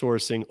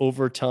crowdsourcing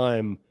over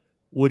time,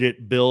 would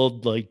it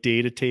build like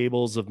data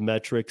tables of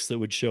metrics that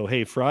would show,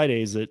 hey,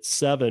 Fridays at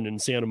 7 in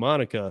Santa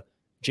Monica,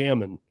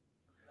 jamming?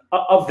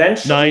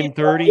 Eventually,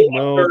 9:30?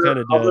 No, kind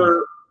of dead.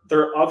 There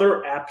are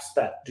other apps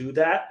that do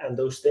that, and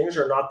those things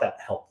are not that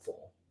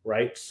helpful,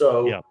 right?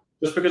 So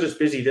just because it's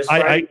busy this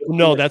Friday...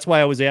 No, that's why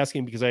I was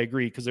asking, because I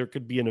agree, because there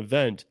could be an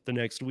event the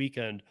next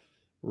weekend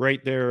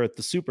right there at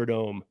the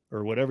Superdome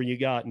or whatever you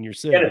got in your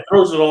city. And it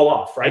throws it all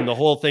off, right? And the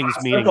whole thing's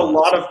meaningless. I spent a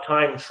lot of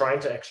time trying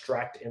to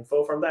extract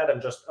info from that,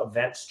 and just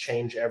events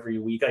change every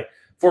week.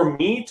 For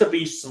me to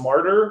be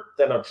smarter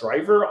than a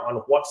driver on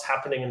what's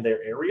happening in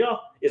their area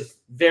is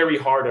very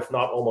hard, if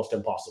not almost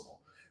impossible.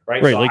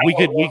 Right. So like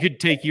we could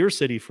take your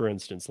city, for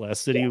instance.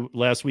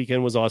 Last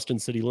weekend was Austin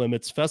City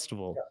Limits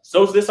Festival. Yeah.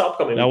 So is this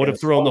upcoming. That would have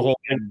thrown the whole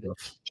thing.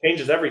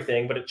 Changes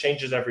everything, but it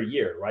changes every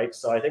year, right?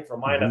 So I think for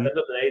mine, at the end of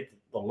the day,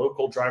 the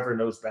local driver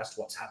knows best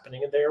what's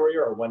happening in the area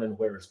or when and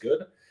where is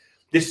good.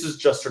 This is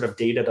just sort of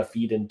data to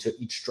feed into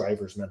each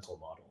driver's mental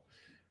model,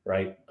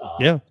 right?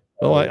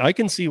 I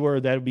can see where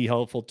that would be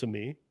helpful to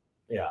me.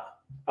 Yeah.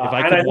 If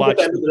I could watch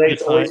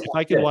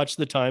watch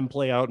the time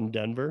play out in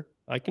Denver,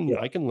 I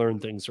can learn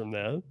things from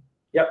that.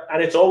 Yep.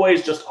 And it's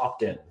always just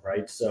opt-in,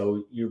 right?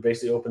 So you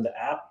basically open the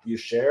app, you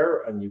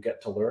share, and you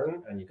get to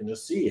learn, and you can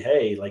just see,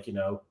 hey,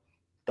 the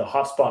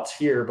hotspot's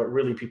here, but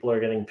really people are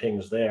getting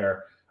pings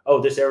there. Oh,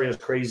 this area is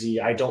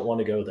crazy. I don't want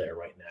to go there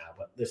right now,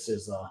 but this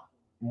is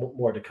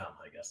more to come,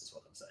 I guess is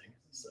what I'm saying.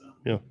 So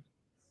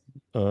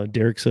yeah.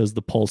 Derek says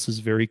the Pulse is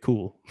very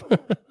cool.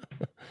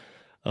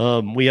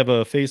 We have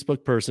a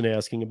Facebook person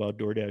asking about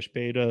DoorDash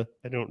beta.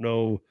 I don't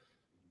know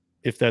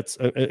if that's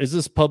is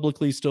this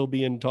publicly still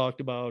being talked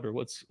about, or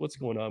what's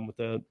going on with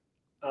that?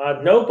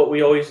 No, but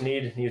we always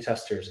need new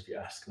testers if you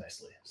ask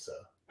nicely. So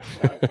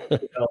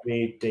help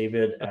me,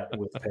 David at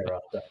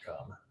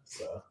withpara.com.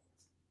 So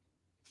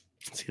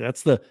see,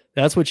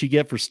 that's what you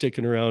get for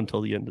sticking around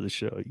till the end of the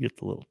show. You get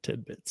the little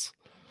tidbits.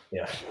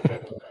 Yeah.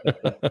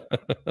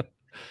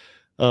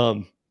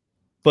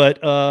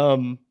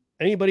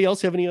 Anybody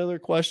else have any other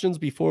questions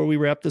before we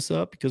wrap this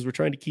up? Because we're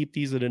trying to keep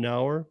these at an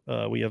hour.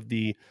 We have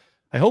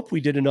I hope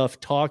we did enough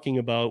talking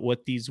about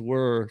what these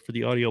were for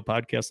the audio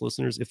podcast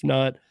listeners. If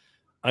not,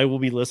 I will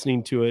be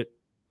listening to it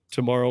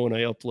tomorrow when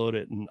I upload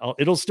it, and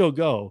it'll still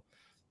go,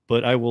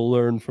 but I will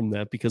learn from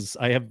that, because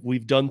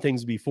we've done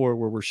things before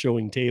where we're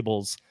showing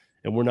tables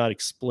and we're not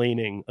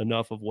explaining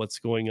enough of what's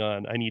going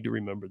on. I need to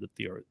remember that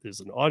there's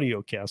an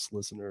audio cast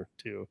listener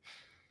too.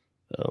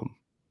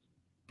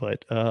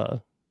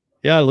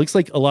 Yeah, it looks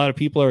like a lot of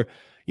people are,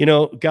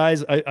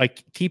 guys, I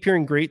keep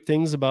hearing great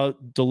things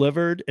about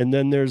Delivered. And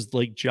then there's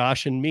like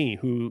Josh and me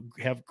who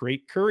have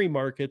great curry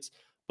markets,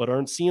 but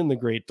aren't seeing the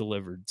great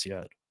Delivereds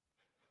yet.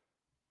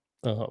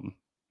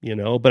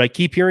 But I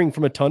keep hearing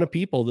from a ton of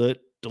people that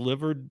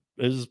Delivered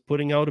is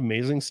putting out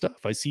amazing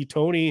stuff. I see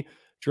Tony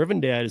Driven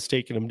Dad is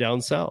taking him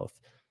down south.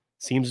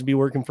 Seems to be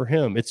working for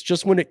him. It's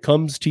just when it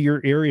comes to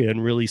your area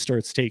and really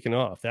starts taking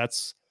off,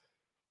 that's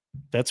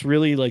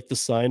really like the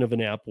sign of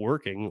an app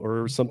working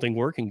or something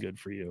working good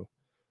for you.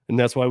 And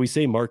that's why we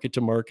say market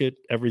to market,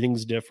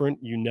 everything's different.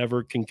 You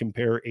never can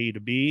compare A to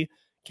B.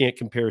 can't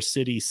compare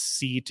city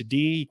C to D.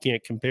 You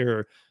can't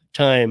compare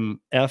time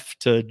F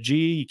to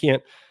G. You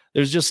can't,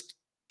 there's just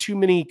too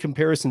many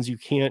comparisons you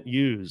can't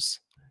use.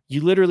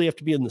 You literally have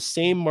to be in the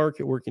same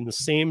market, working the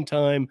same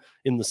time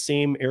in the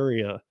same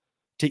area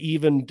to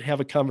even have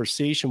a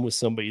conversation with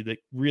somebody that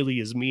really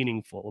is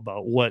meaningful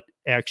about what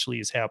actually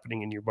is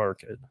happening in your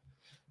market.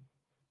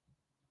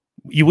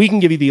 We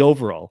can give you the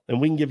overall, and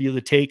we can give you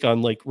the take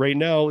on, like, right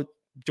now,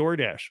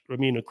 DoorDash. I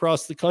mean,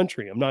 across the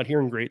country, I'm not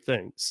hearing great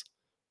things.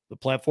 The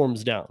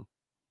platform's down.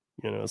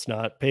 It's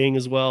not paying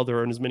as well. There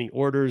aren't as many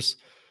orders.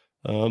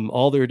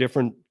 All their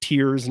different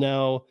tiers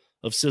now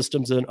of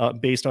systems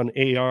based on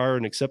AR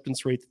and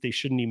acceptance rate that they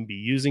shouldn't even be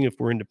using if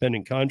we're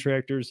independent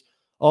contractors,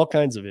 all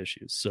kinds of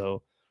issues.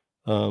 So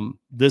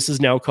this is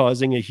now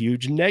causing a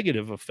huge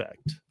negative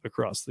effect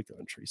across the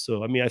country.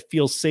 So, I mean, I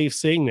feel safe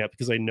saying that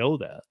because I know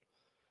that.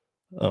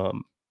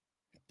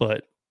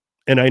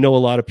 And I know a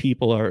lot of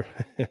people are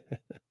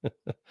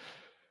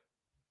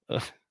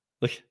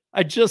like,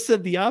 I just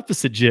said the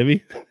opposite,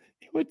 Jimmy.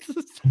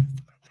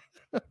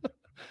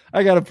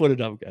 I got to put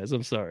it up, guys.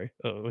 I'm sorry.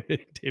 Oh,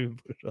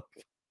 David put it up.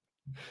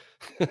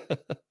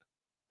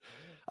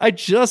 I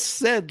just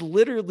said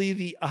literally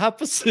the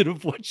opposite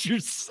of what you're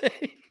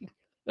saying.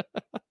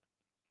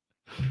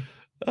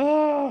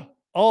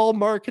 All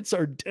markets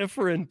are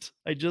different.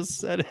 I just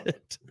said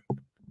it.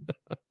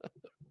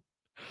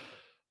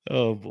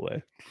 Oh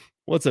boy.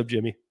 What's up,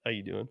 Jimmy? How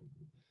you doing?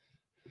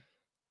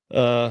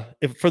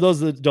 If for those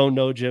that don't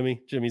know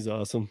Jimmy's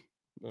awesome.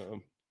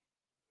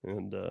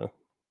 Yeah,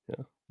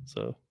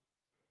 so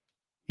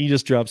he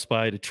just drops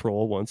by to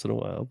troll once in a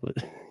while, but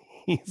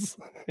he's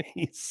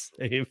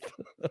safe.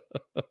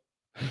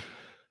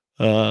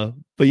 But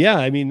yeah,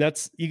 I mean,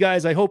 that's, you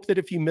guys, I hope that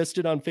if you missed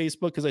it on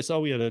Facebook, because I saw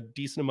we had a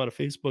decent amount of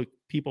Facebook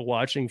people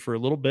watching for a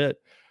little bit.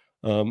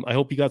 I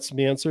hope you got some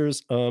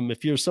answers.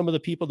 If you're some of the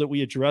people that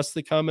we address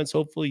the comments,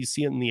 hopefully you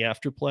see it in the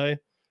afterplay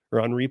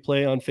or on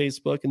replay on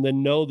Facebook, and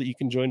then know that you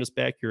can join us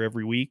back here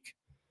every week,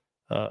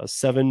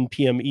 7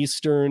 p.m.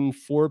 Eastern,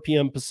 4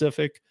 p.m.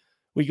 Pacific.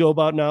 We go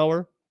about an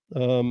hour,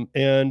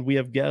 and we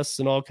have guests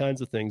and all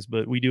kinds of things,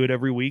 but we do it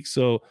every week.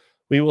 So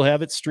we will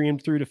have it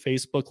streamed through to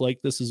Facebook like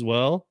this as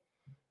well.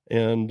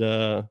 And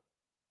oh,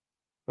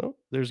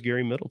 there's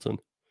Gary Middleton.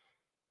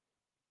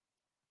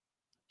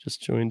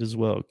 Just joined as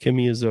well.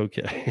 Kimmy is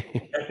okay.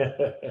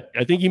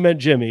 I think he meant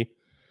Jimmy,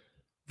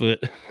 but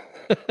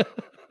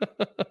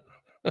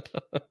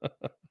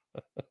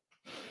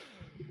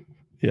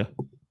yeah.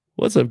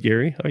 What's up,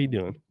 Gary? How you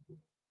doing?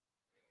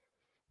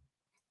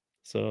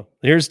 So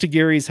here's to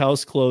Gary's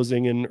house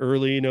closing in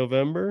early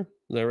November.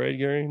 Is that right,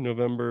 Gary?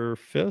 November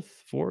 5th,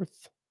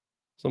 4th,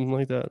 something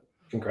like that.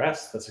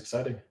 Congrats. That's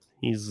exciting.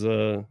 He's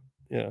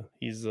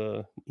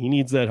he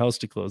needs that house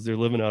to close. They're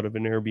living out of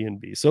an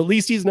Airbnb. So at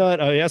least he's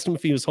not, I asked him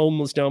if he was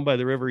homeless down by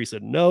the river. He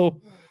said,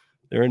 no,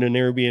 they're in an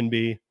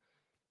Airbnb.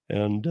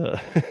 And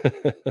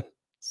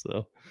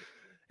so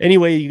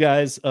anyway, you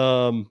guys,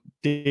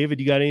 David,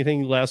 you got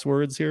anything last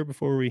words here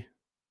before we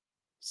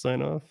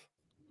sign off?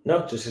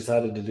 No, just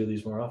decided to do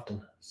these more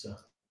often. So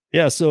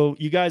yeah, so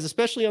you guys,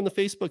 especially on the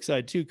Facebook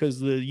side too, because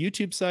the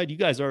YouTube side, you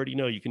guys already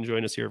know you can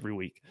join us here every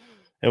week.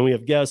 And we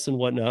have guests and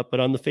whatnot, but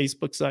on the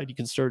Facebook side, you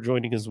can start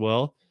joining as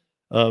well.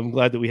 I'm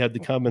glad that we had the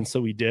comments, so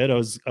we did. I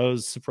was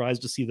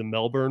surprised to see the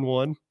Melbourne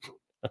one.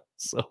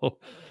 So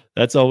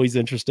that's always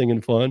interesting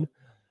and fun.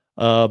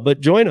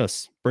 But join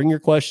us, bring your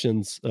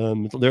questions.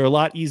 They're a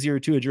lot easier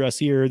to address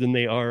here than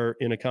they are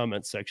in a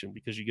comment section,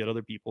 because you get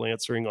other people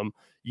answering them.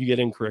 You get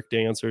incorrect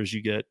answers.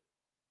 You get,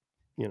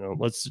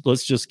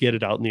 let's just get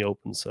it out in the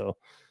open. So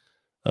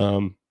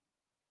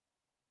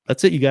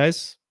that's it, you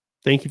guys.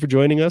 Thank you for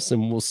joining us,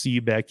 and we'll see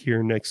you back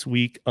here next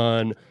week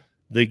on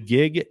the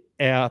Gig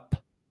App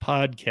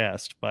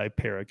Podcast by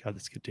Para. God,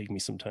 this could take me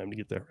some time to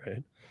get that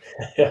right.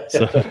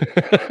 So,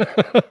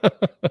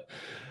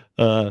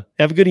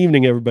 have a good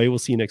evening, everybody. We'll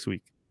see you next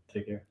week.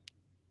 Take care.